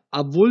lo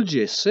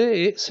avvolgesse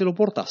e se lo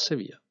portasse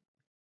via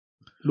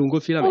lungo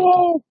il filamento.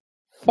 Oh,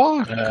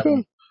 fuck!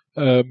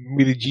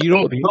 Mi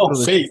rigiro, rientro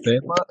nel Fake.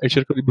 sistema e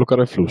cerco di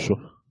bloccare il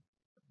flusso.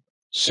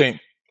 Sì,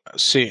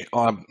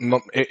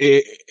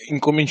 e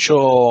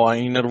incomincio a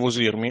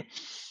innervosirmi,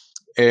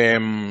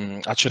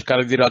 a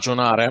cercare di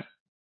ragionare,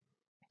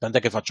 tant'è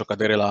che faccio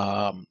cadere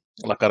la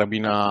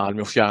carabina al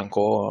mio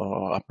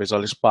fianco, appesa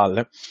alle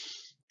spalle,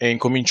 e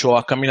incomincio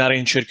a camminare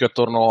in cerchio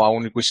attorno a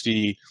uno di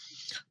questi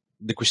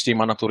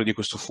emanatori di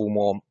questo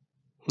fumo,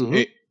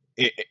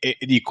 e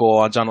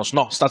dico a Janos: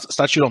 no,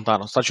 staci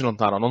lontano,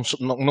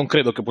 non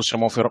credo che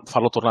possiamo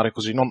farlo tornare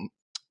così,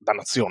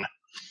 dannazione.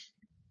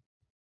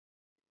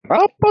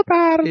 Troppo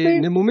tardi! E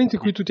nel momento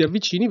in cui tu ti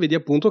avvicini vedi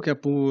appunto che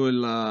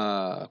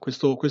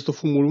questo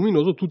fumo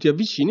luminoso, tu ti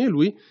avvicini e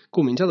lui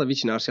comincia ad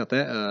avvicinarsi a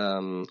te,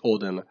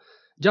 Oden.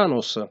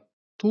 Janos,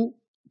 tu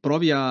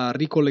provi a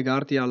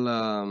ricollegarti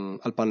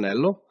al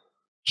pannello?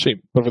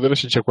 Sì, per vedere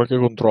se c'è qualche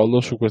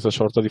controllo su questa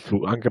sorta di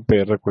flusso, anche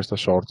per questa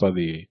sorta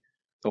di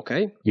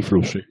Ok.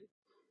 flussi.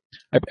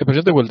 È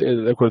presente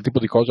quel tipo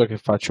di cosa che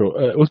faccio?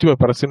 Ultime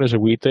operazioni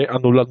eseguite,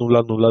 annulla, annulla,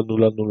 annulla,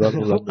 annulla, annulla,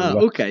 annulla, Ah,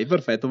 annulla. ok,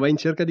 perfetto, vai in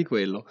cerca di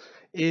quello.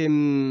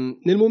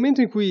 Nel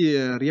momento in cui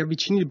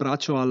riavvicini il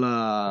braccio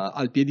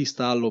al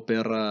piedistallo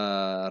per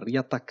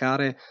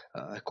riattaccare,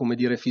 come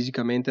dire,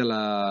 fisicamente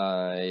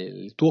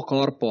il tuo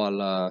corpo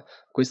a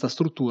questa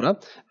struttura,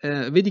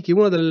 vedi che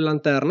una delle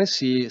lanterne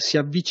si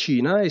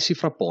avvicina e si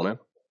frappone.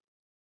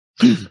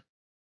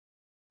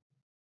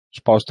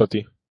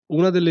 Spostati.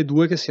 Una delle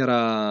due che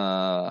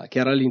era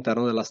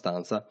all'interno della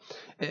stanza,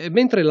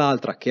 mentre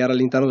l'altra che era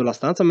all'interno della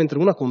stanza, mentre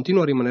una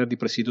continua a rimanere di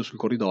presidio sul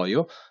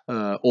corridoio,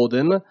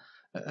 Oden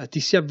ti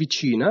si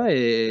avvicina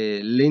e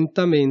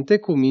lentamente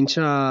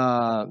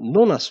comincia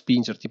non a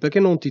spingerti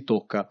perché non ti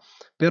tocca,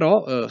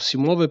 però si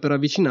muove per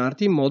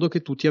avvicinarti in modo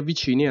che tu ti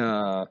avvicini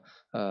a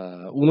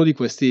uno di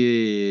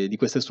queste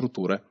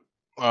strutture.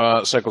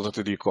 Sai cosa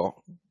ti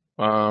dico?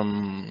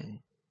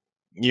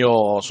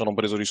 Io sono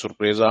preso di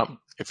sorpresa,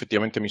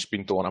 effettivamente mi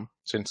spintona,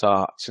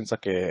 senza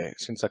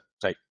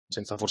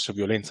forse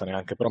violenza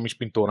neanche, però mi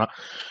spintona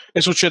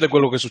e succede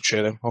quello che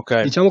succede,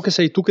 ok? Diciamo che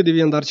sei tu che devi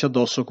andarci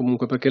addosso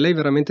comunque, perché lei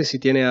veramente si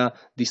tiene a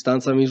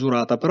distanza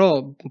misurata,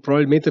 però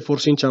probabilmente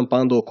forse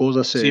inciampando o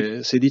cosa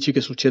Sì, se dici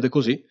che succede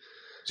così.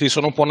 sì,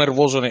 sono un po'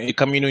 nervoso e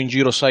cammino in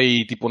giro,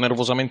 sai, tipo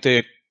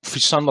nervosamente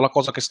fissando la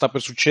cosa che sta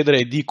per succedere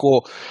e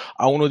dico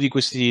a uno di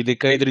questi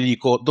decaedri,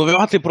 dico,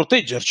 dovevate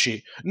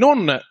proteggerci,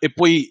 non... E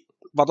poi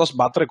vado a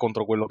sbattere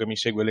contro quello che mi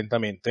segue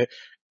lentamente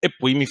e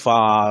poi mi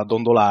fa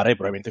dondolare e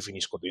probabilmente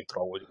finisco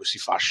dentro a uno di questi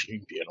fasci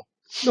in pieno.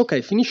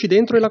 Ok, finisci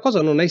dentro e la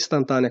cosa non è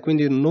istantanea,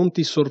 quindi non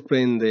ti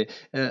sorprende.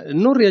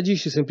 Non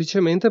reagisci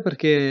semplicemente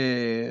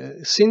perché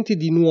senti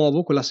di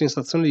nuovo quella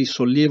sensazione di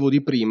sollievo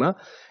di prima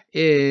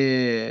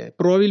e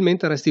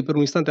probabilmente resti per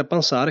un istante a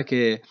pensare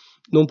che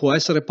non può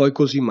essere poi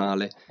così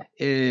male.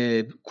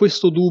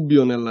 Questo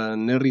dubbio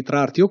nel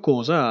ritrarti o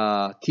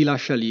cosa ti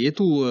lascia lì e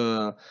tu,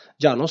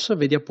 Janos,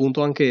 vedi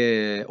appunto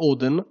anche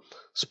Oden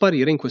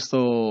sparire in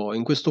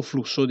questo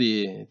flusso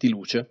di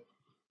luce.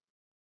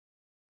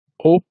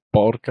 Oh,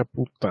 porca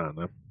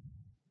puttana.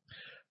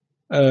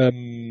 Provo,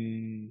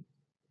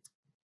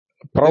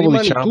 Rimani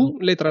diciamo. tu,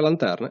 le tre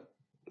lanterne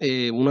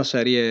e una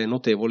serie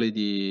notevole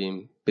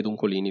di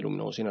peduncolini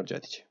luminosi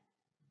energetici.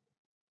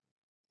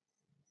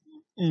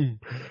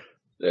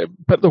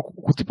 Perdo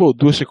tipo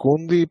 2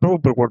 secondi proprio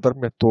per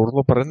guardarmi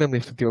attorno, per rendermi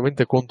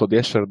effettivamente conto di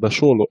essere da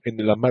solo e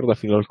nella merda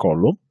fino al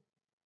collo.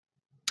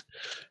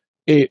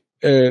 E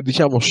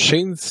diciamo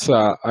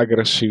senza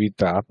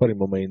aggressività per il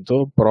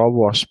momento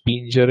provo a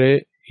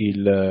spingere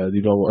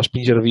di nuovo a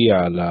spingere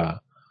via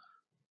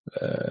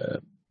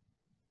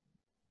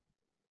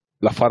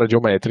l'affare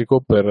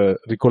geometrico per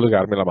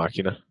ricollegarmi alla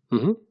macchina.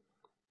 Mhm.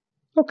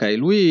 Ok,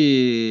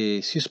 lui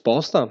si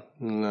sposta,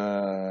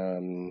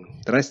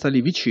 resta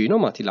lì vicino,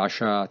 ma ti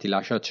lascia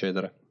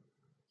accedere.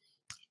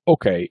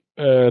 Ok,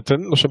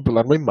 tenendo sempre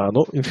l'arma in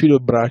mano, infilo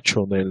il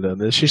braccio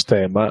nel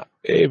sistema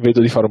e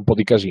vedo di fare un po'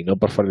 di casino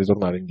per farli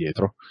tornare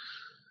indietro.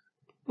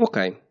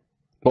 Ok,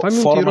 fammi un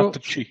Format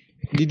tiro C.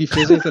 di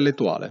difesa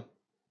intellettuale.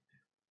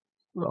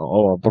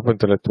 No, proprio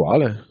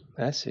intellettuale.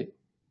 Eh sì.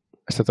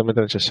 È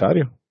strettamente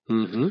necessario.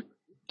 Mhm.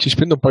 Ci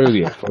spendo un paio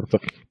di effort.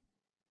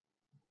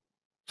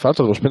 Tra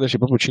l'altro devo spenderci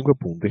proprio 5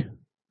 punti.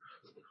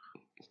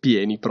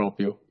 Pieni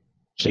proprio.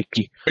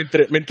 Secchi.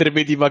 Mentre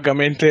vedi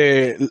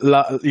vagamente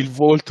il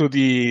volto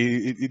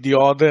di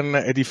Oden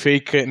e di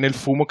Fake nel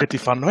fumo che ti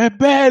fanno è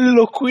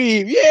bello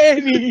qui,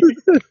 vieni!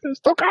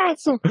 Sto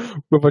cazzo!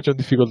 Poi faccio in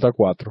difficoltà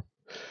 4.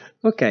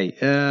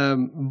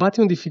 Ok,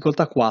 batti un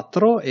difficoltà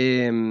 4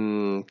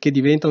 che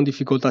diventa un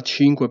difficoltà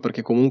 5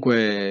 perché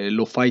comunque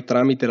lo fai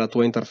tramite la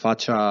tua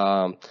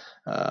interfaccia,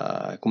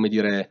 come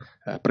dire,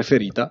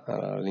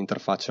 preferita,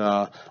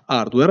 l'interfaccia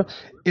hardware,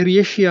 e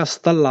riesci a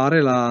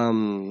stallare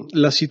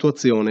la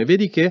situazione.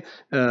 Vedi che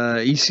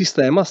il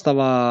sistema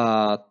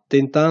stava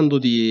tentando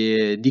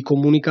di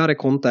comunicare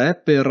con te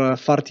per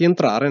farti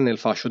entrare nel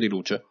fascio di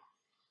luce.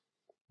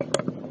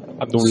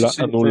 Annulla,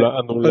 annulla,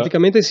 annulla.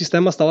 Praticamente il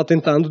sistema stava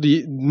tentando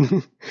di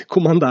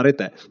comandare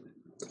te.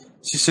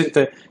 Si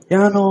sente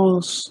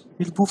Janos,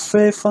 il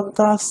buffet è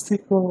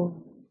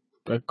fantastico.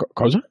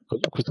 Cosa?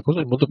 Questa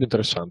cosa è molto più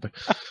interessante.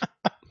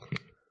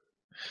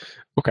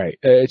 Ok,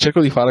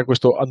 cerco di fare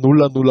questo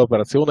annulla, annulla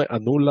operazione,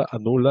 annulla,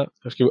 annulla.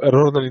 Scrivo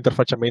errore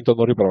nell'interfacciamento,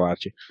 non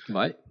riprovarci.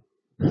 Vai.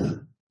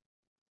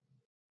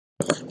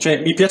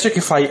 Cioè, mi piace che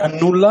fai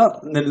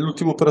annulla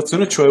nell'ultima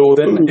operazione, cioè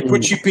Oden, e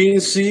poi ci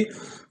pensi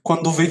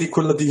quando vedi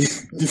quella di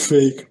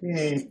Fake.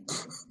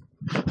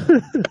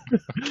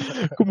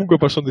 Comunque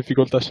passo in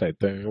difficoltà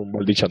 7, un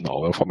bel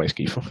 19, non fa mai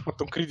schifo. Ho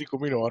fatto un critico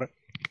minore.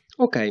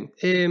 Ok,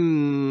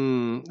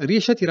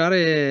 riesci a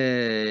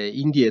tirare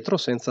indietro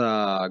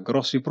senza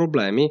grossi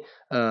problemi,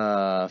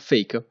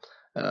 Fake.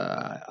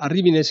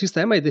 Arrivi nel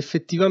sistema ed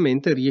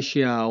effettivamente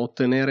riesci a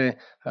ottenere,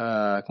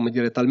 come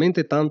dire,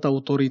 talmente tanta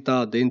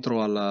autorità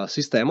dentro al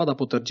sistema da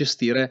poter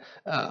gestire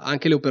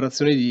anche le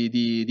operazioni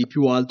di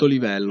più alto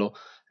livello.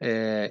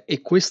 e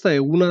questa è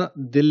una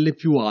delle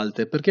più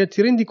alte, perché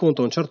ti rendi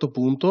conto a un certo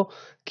punto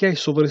che hai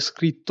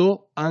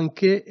sovrascritto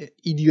anche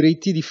i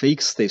diritti di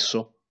Fake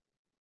stesso.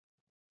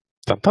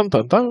 Tan tan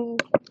tan tan.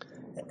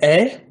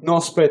 No,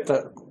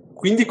 aspetta.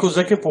 Quindi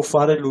cos'è che può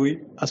fare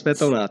lui?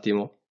 Aspetta un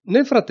attimo.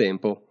 Nel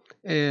frattempo,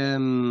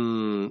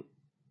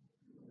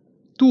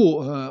 tu,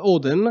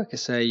 Oden, che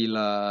sei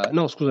la...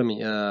 No, scusami.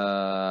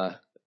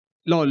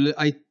 No,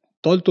 hai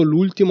tolto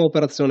l'ultima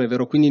operazione,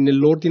 vero? Quindi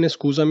nell'ordine,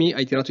 scusami,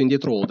 hai tirato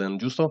indietro Oden,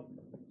 giusto?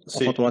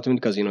 Sì. Ho fatto un attimo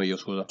di casino io,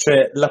 scusa.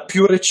 Cioè, la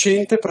più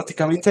recente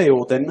praticamente è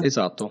Oden.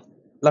 Esatto.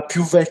 La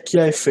più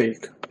vecchia è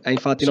Fake.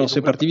 Infatti, Sì, no, se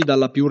dunque- partivi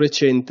dalla più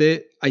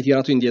recente, hai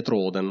tirato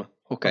indietro Oden.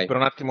 Ok. Per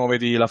un attimo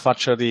vedi la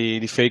faccia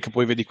di Fake,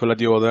 poi vedi quella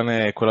di Oden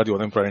e quella di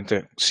Oden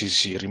probabilmente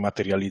si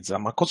rimaterializza.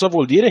 Ma cosa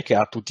vuol dire che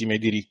ha tutti i miei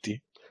diritti?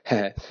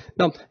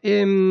 No,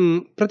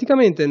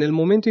 praticamente nel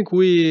momento in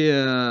cui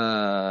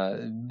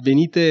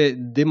venite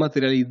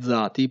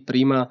dematerializzati,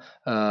 prima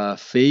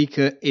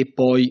Fake e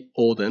poi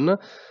Oden,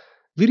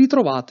 vi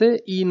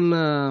ritrovate in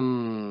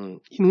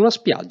una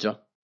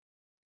spiaggia.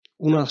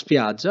 Una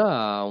spiaggia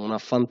a una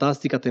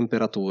fantastica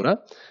temperatura,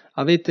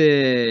 avete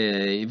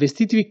i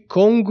vestiti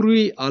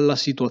congrui alla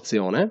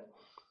situazione.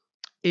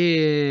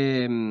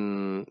 E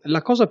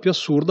la cosa più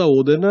assurda,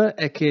 Oden,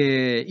 è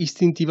che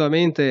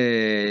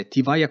istintivamente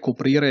ti vai a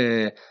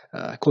coprire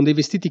con dei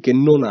vestiti che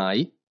non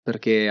hai,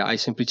 perché hai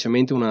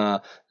semplicemente una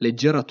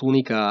leggera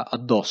tunica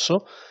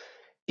addosso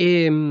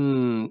e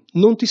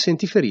non ti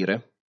senti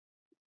ferire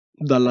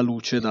dalla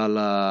luce,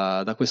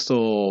 da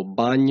questo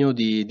bagno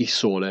di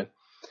sole.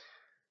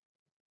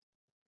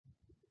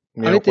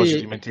 Mi ero quasi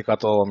Avete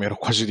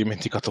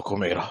dimenticato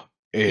com'era.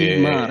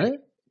 il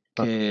mare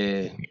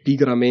che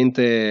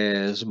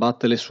pigramente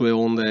sbatte le sue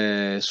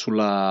onde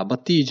sulla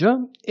battigia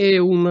e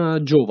un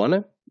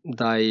giovane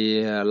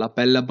la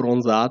pelle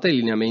abbronzata, i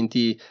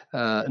lineamenti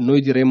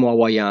noi diremmo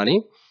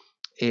hawaiani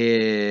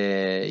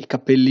e i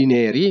capelli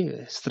neri,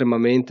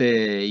 estremamente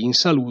in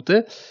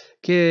salute,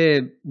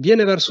 che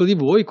viene verso di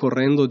voi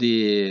correndo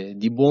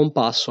di buon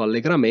passo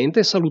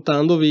allegramente,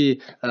 salutandovi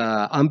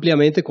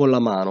ampliamente con la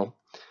mano.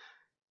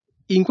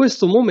 In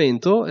questo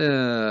momento,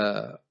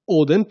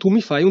 Oden, tu mi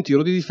fai un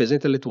tiro di difesa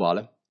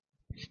intellettuale.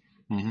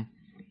 Mhm.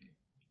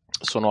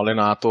 Sono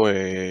allenato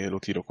e lo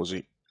tiro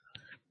così.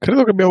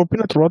 Credo che abbiamo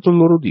appena trovato il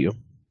loro dio.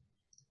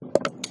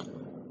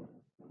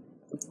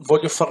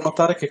 Voglio far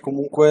notare che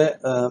comunque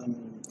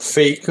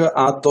Fake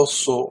ha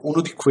addosso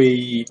uno di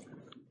quei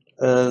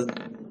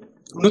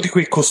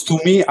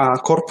costumi a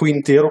corpo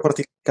intero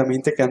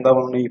praticamente che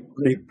andavano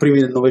nei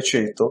primi del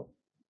Novecento,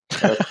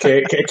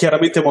 che è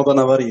chiaramente moda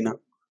navarina.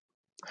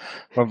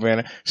 Va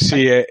bene.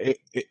 Sì,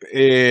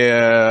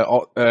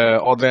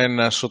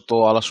 Oden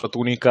sotto alla sua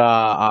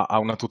tunica ha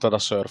una tuta da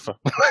surf.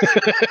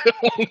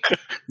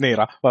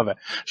 Nera, vabbè,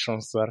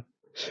 lasciamo stare.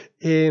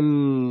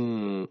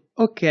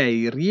 Ok,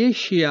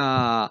 riesci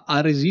a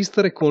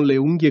resistere con le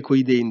unghie e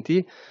coi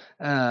denti,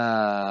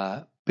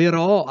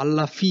 però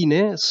alla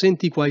fine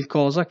senti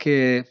qualcosa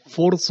che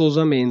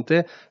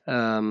forzosamente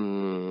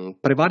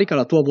prevarica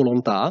la tua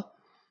volontà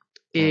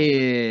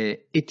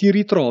e ti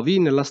ritrovi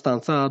nella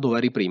stanza dove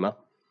eri prima.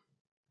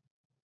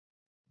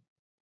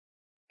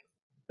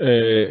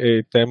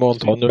 E temo,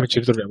 Antonio, che ci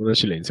ritroviamo nel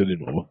silenzio di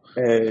nuovo.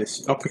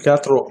 No, più che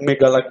altro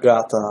mega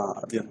laggata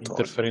di Antonio.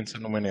 Interferenza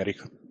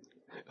numerica.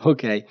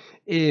 Ok,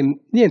 e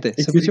niente, E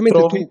ti semplicemente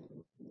ritrovi?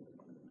 tu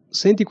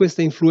senti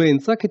questa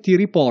influenza che ti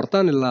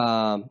riporta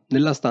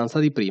nella stanza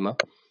di prima.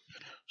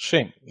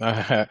 Sì,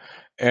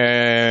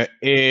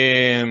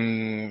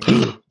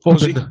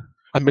 così,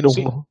 Almeno così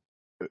uno.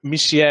 mi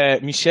si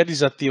è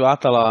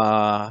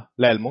disattivata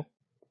l'elmo,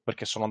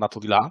 perché sono andato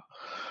di là,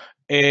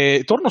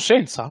 e torno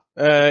senza,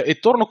 e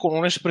torno con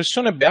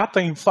un'espressione beata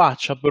in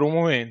faccia per un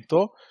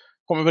momento,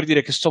 come per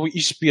dire che sto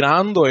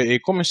ispirando e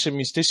come se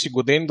mi stessi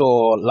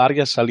godendo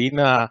l'aria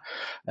salina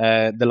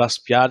della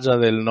spiaggia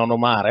del nono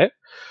mare.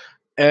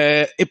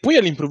 E poi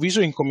all'improvviso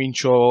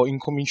incomincio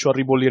a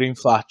ribollire in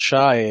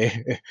faccia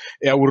e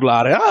a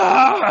urlare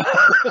 "Ah!"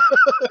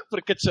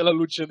 perché c'è la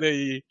luce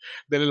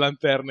delle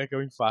lanterne che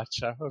ho in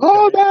faccia. Ok.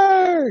 Oh,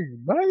 dai!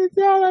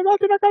 Maledizione,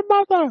 datti una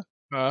calmata!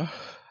 Ah.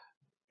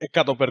 E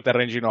cado per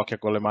terra in ginocchio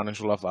con le mani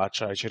sulla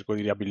faccia e cerco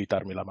di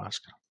riabilitarmi la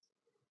maschera.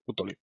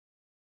 Tutto lì.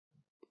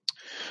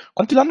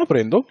 Quanti l'anno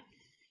prendo?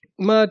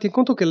 Ma ti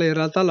conto che in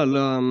realtà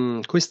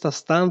questa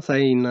stanza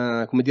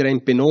è come dire,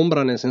 in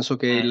penombra, nel senso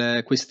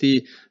che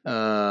questi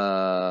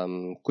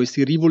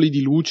rivoli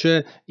di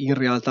luce in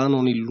realtà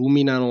non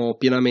illuminano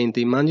pienamente.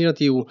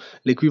 Immaginati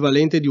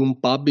l'equivalente di un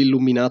pub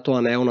illuminato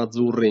a neon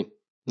azzurri.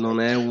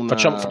 Non è una...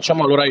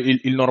 Facciamo allora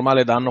il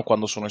normale danno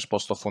quando sono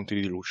esposto a fonti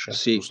di luce.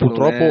 Sì, giusto?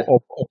 Purtroppo non è...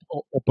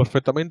 ho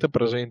perfettamente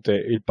presente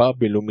il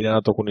pub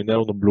illuminato con il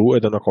neon blu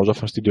ed è una cosa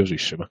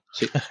fastidiosissima.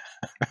 Sì.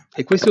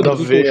 E questi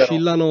oltretutto Davvero?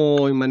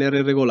 oscillano in maniera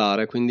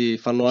irregolare, quindi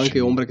fanno anche Sì.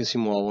 ombre che si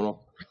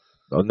muovono.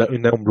 No, il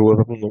neon blu è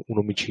proprio un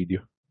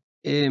omicidio.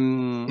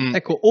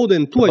 Ecco,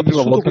 Oden, tu Per hai la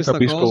prima vissuto volta questa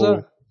capisco-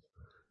 cosa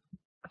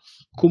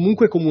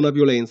comunque come una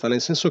violenza,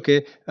 nel senso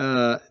che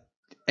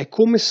è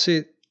come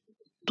se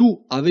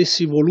tu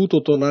avessi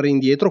voluto tornare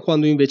indietro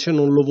quando invece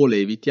non lo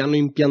volevi, ti hanno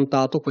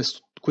impiantato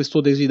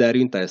questo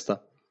desiderio in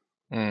testa.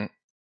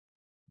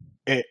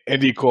 E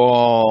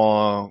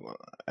dico,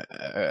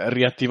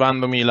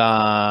 riattivandomi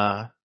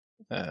la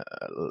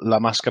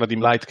maschera di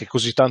light che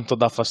così tanto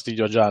dà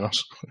fastidio a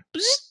Janos,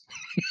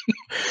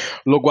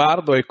 lo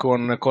guardo e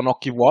con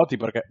occhi vuoti,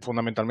 perché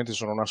fondamentalmente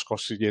sono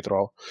nascosti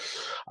dietro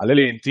alle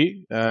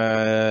lenti,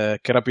 che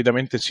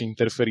rapidamente si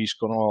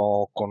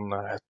interferiscono con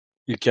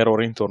il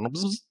chiarore intorno.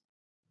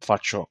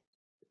 Faccio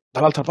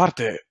dall'altra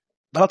parte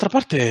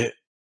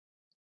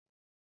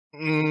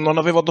non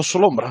avevo addosso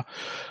l'ombra.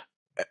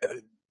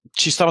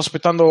 Ci stava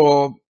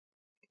aspettando,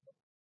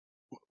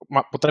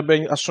 ma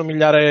potrebbe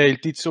assomigliare il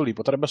tizio lì,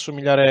 potrebbe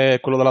assomigliare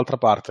quello dall'altra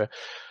parte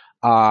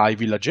ai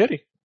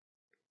villaggeri?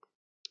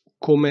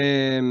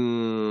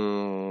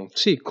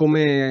 Sì,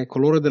 come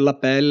colore della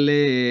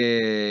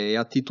pelle e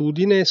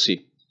attitudine,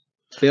 sì,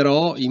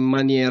 però in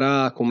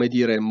maniera, come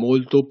dire,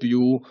 molto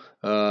più...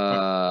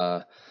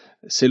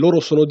 se loro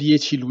sono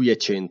 10, lui è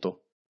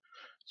 100.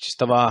 Ci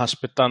stava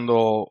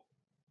aspettando,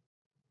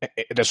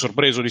 ed è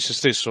sorpreso di se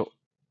stesso,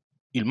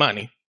 il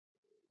Mani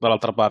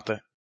dall'altra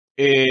parte,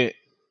 e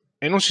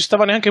non si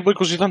stava neanche poi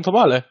così tanto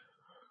male.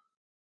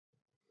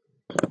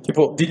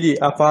 Tipo, digli,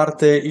 a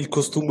parte il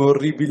costume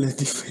orribile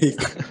di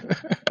Fake.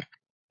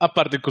 A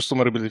parte il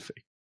costume orribile di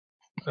Fake.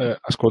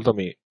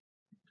 Ascoltami,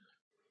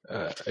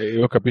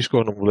 io capisco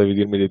che non volevi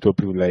dirmi dei tuoi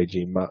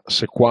privilegi, ma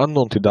se qua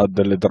non ti dà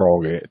delle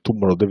droghe, tu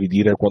me lo devi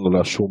dire quando le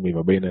assumi,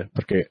 va bene?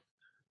 Perché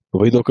lo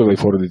vedo che vai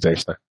fuori di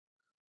testa.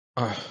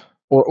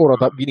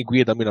 Ora vieni qui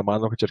e dammi una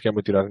mano che cerchiamo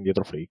di tirare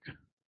indietro Fake.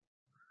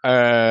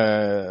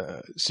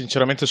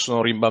 Sinceramente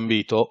sono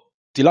rimbambito.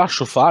 Ti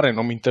lascio fare,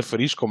 non mi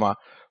interferisco, ma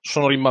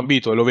sono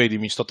rimbambito e lo vedi,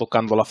 mi sto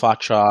toccando la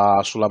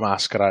faccia sulla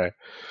maschera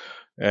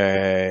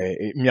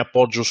e mi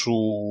appoggio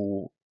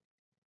su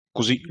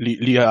così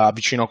lì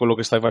vicino a quello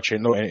che stai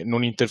facendo e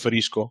non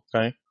interferisco,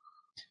 ok?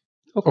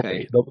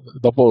 Ok.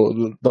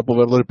 Dopo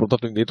averlo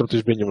riportato indietro ti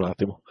svegli un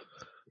attimo.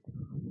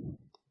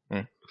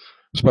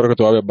 Spero che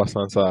tu abbia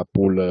abbastanza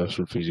pull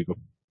sul fisico.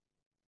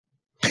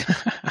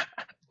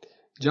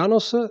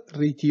 Janos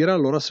ritira,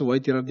 allora se vuoi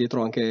tirare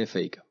dietro anche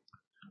Fake.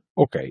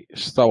 Ok,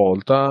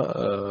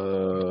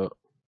 stavolta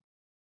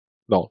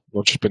no,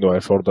 non ci spendo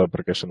effort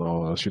perché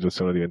sennò la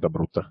situazione diventa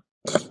brutta.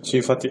 Sì,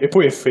 infatti, e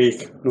poi è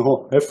Fake,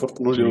 no, effort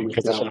non glielo Sì,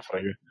 cazzo se mettiamo. ne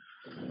frega.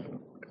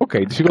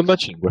 Ok, difficoltà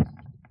 5.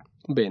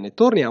 Bene,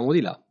 torniamo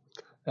di là.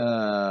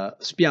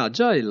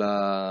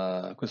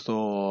 Spiaggia,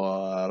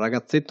 questo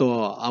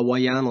ragazzetto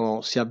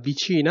hawaiano si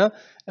avvicina,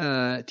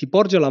 ti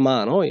porge la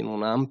mano in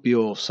un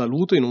ampio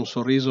saluto, in un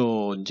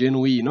sorriso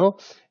genuino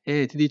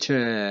e ti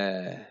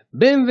dice: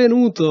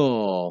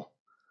 benvenuto,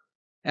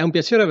 è un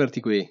piacere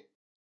averti qui.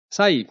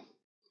 Sai,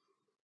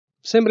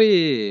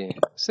 sembri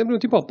un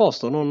tipo a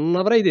posto, non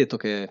avrei detto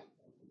che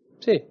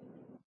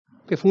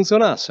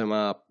funzionasse,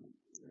 ma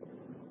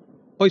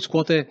poi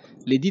scuote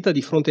le dita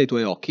di fronte ai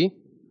tuoi occhi,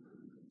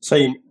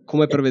 Sai,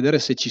 come per vedere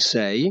se ci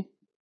sei,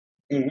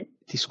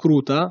 ti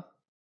scruta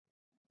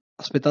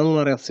aspettando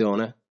una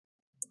reazione.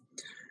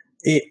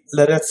 e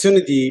la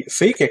reazione di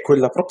Fake è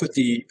quella proprio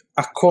di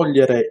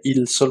accogliere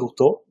il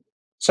saluto.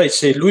 Sai,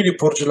 se lui gli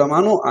porge la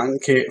mano,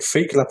 anche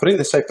Fake la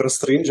prende, sai, per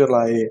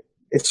stringerla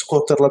e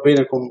scuoterla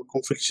bene con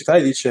felicità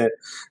e dice: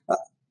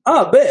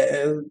 ah,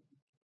 beh,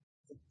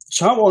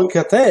 ciao anche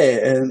a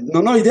te,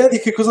 non ho idea di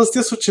che cosa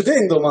stia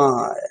succedendo,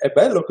 ma è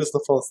bello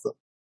questo posto.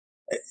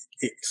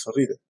 E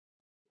sorride.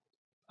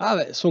 Ah,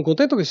 beh, sono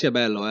contento che sia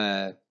bello,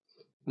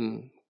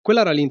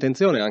 quella era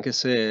l'intenzione, anche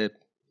se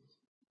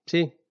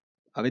sì,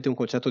 avete un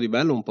concetto di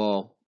bello un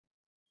po'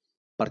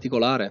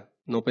 particolare.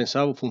 Non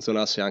pensavo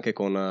funzionasse anche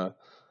con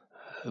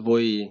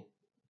voi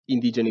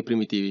indigeni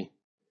primitivi.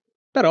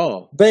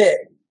 Però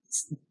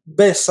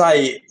Beh,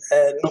 sai,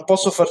 non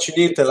posso farci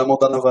niente, la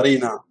moda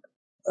navarina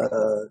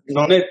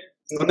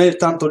non è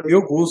tanto il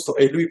mio gusto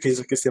e lui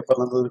pensa che stia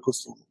parlando del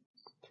costume.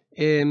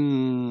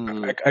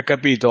 Hai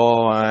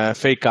capito?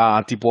 Fake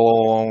ha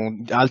tipo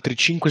altri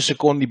 5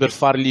 secondi per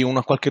fargli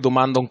una qualche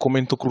domanda, un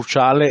commento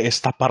cruciale e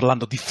sta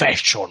parlando di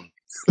fashion.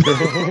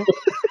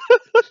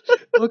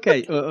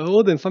 Ok,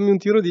 Oden, fammi un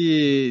tiro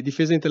di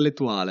difesa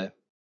intellettuale.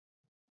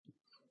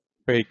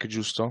 Fake,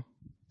 giusto?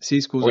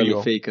 Sì,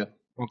 scusami, Fake.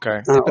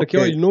 Ok. Perché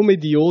ho il nome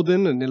di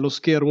Oden nello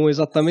schermo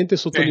esattamente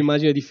sotto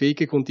l'immagine di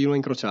Fake e continuo a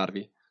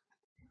incrociarvi.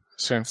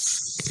 Sì.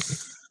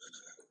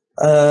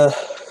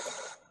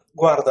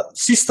 Guarda,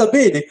 si sta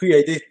bene qui,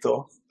 hai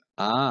detto?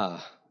 Ah,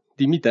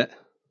 dimmi te.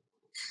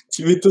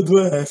 Ci metto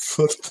 2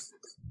 effort.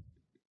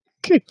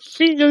 Che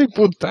figlio di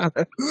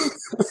puttana!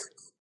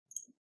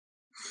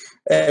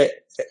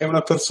 È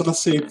una persona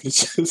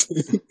semplice.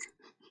 Ti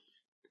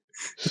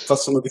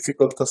passano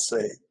difficoltà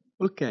 6.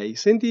 Ok,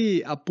 senti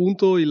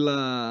appunto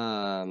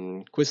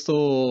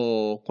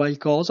questo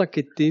qualcosa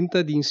che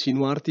tenta di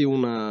insinuarti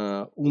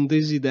un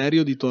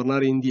desiderio di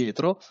tornare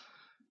indietro,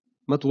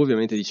 ma tu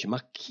ovviamente dici: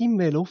 ma chi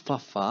me lo fa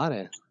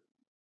fare?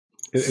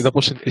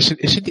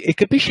 E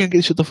capisci anche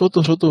di sotto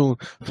un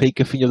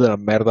Fake figlio della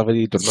merda, vedi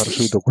di tornare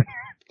subito qui.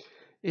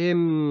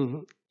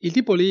 Il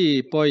tipo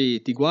lì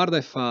poi ti guarda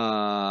e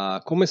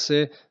fa come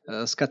se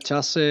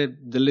scacciasse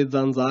delle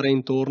zanzare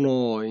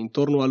intorno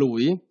a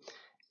lui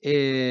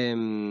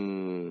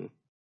e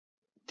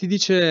ti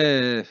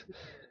dice: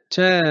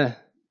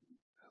 c'è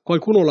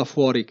qualcuno là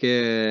fuori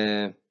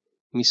che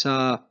mi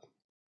sa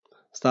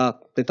sta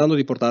tentando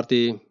di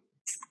portarti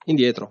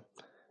indietro.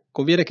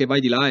 Conviene che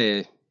vai di là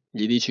e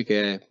gli dici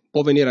che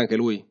può venire anche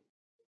lui.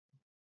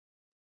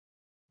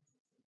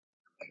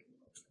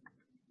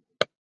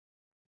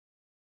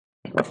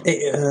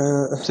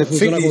 Se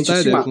funziona Fake con dice, te,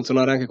 sì, deve ma,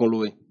 funzionare anche con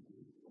lui.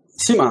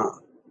 sì,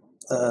 ma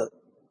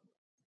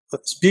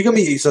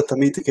spiegami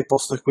esattamente che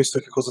posto è questo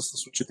e che cosa sta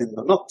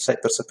succedendo. No, sai,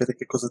 per sapere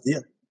che cosa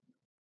dia.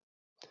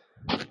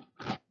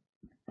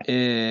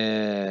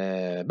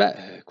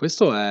 Beh,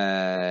 questo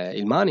è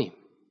il Mani.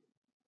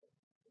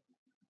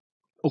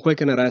 O quel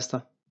che ne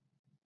resta,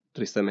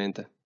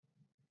 tristemente.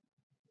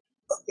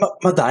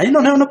 Ma dai,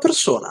 non è una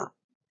persona,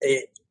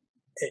 è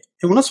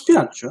una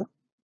spiaggia?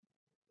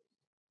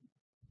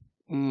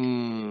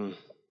 Mm,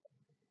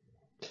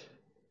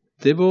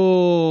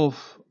 Devo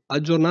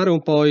aggiornare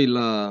un po'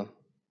 il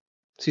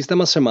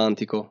sistema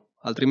semantico,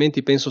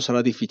 altrimenti penso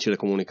sarà difficile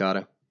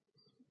comunicare.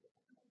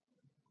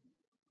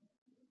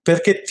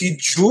 Perché ti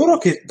giuro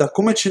che da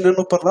come ce ne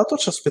hanno parlato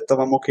ci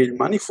aspettavamo che il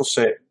Mani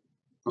fosse,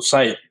 non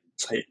sai,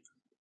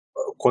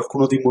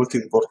 qualcuno di molto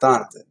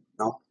importante,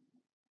 no?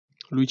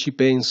 Lui ci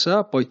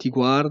pensa, poi ti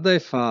guarda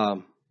e fa: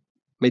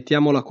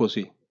 mettiamola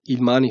così,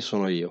 il Mani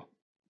sono io.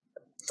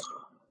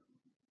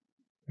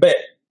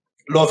 Beh,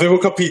 lo avevo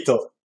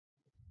capito.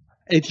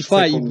 E ti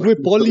fa i Secondo due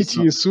pollici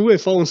no. in su e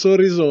fa un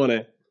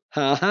sorrisone.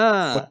 Ah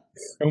ah!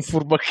 È un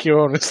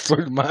furbacchione sto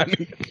il Mani.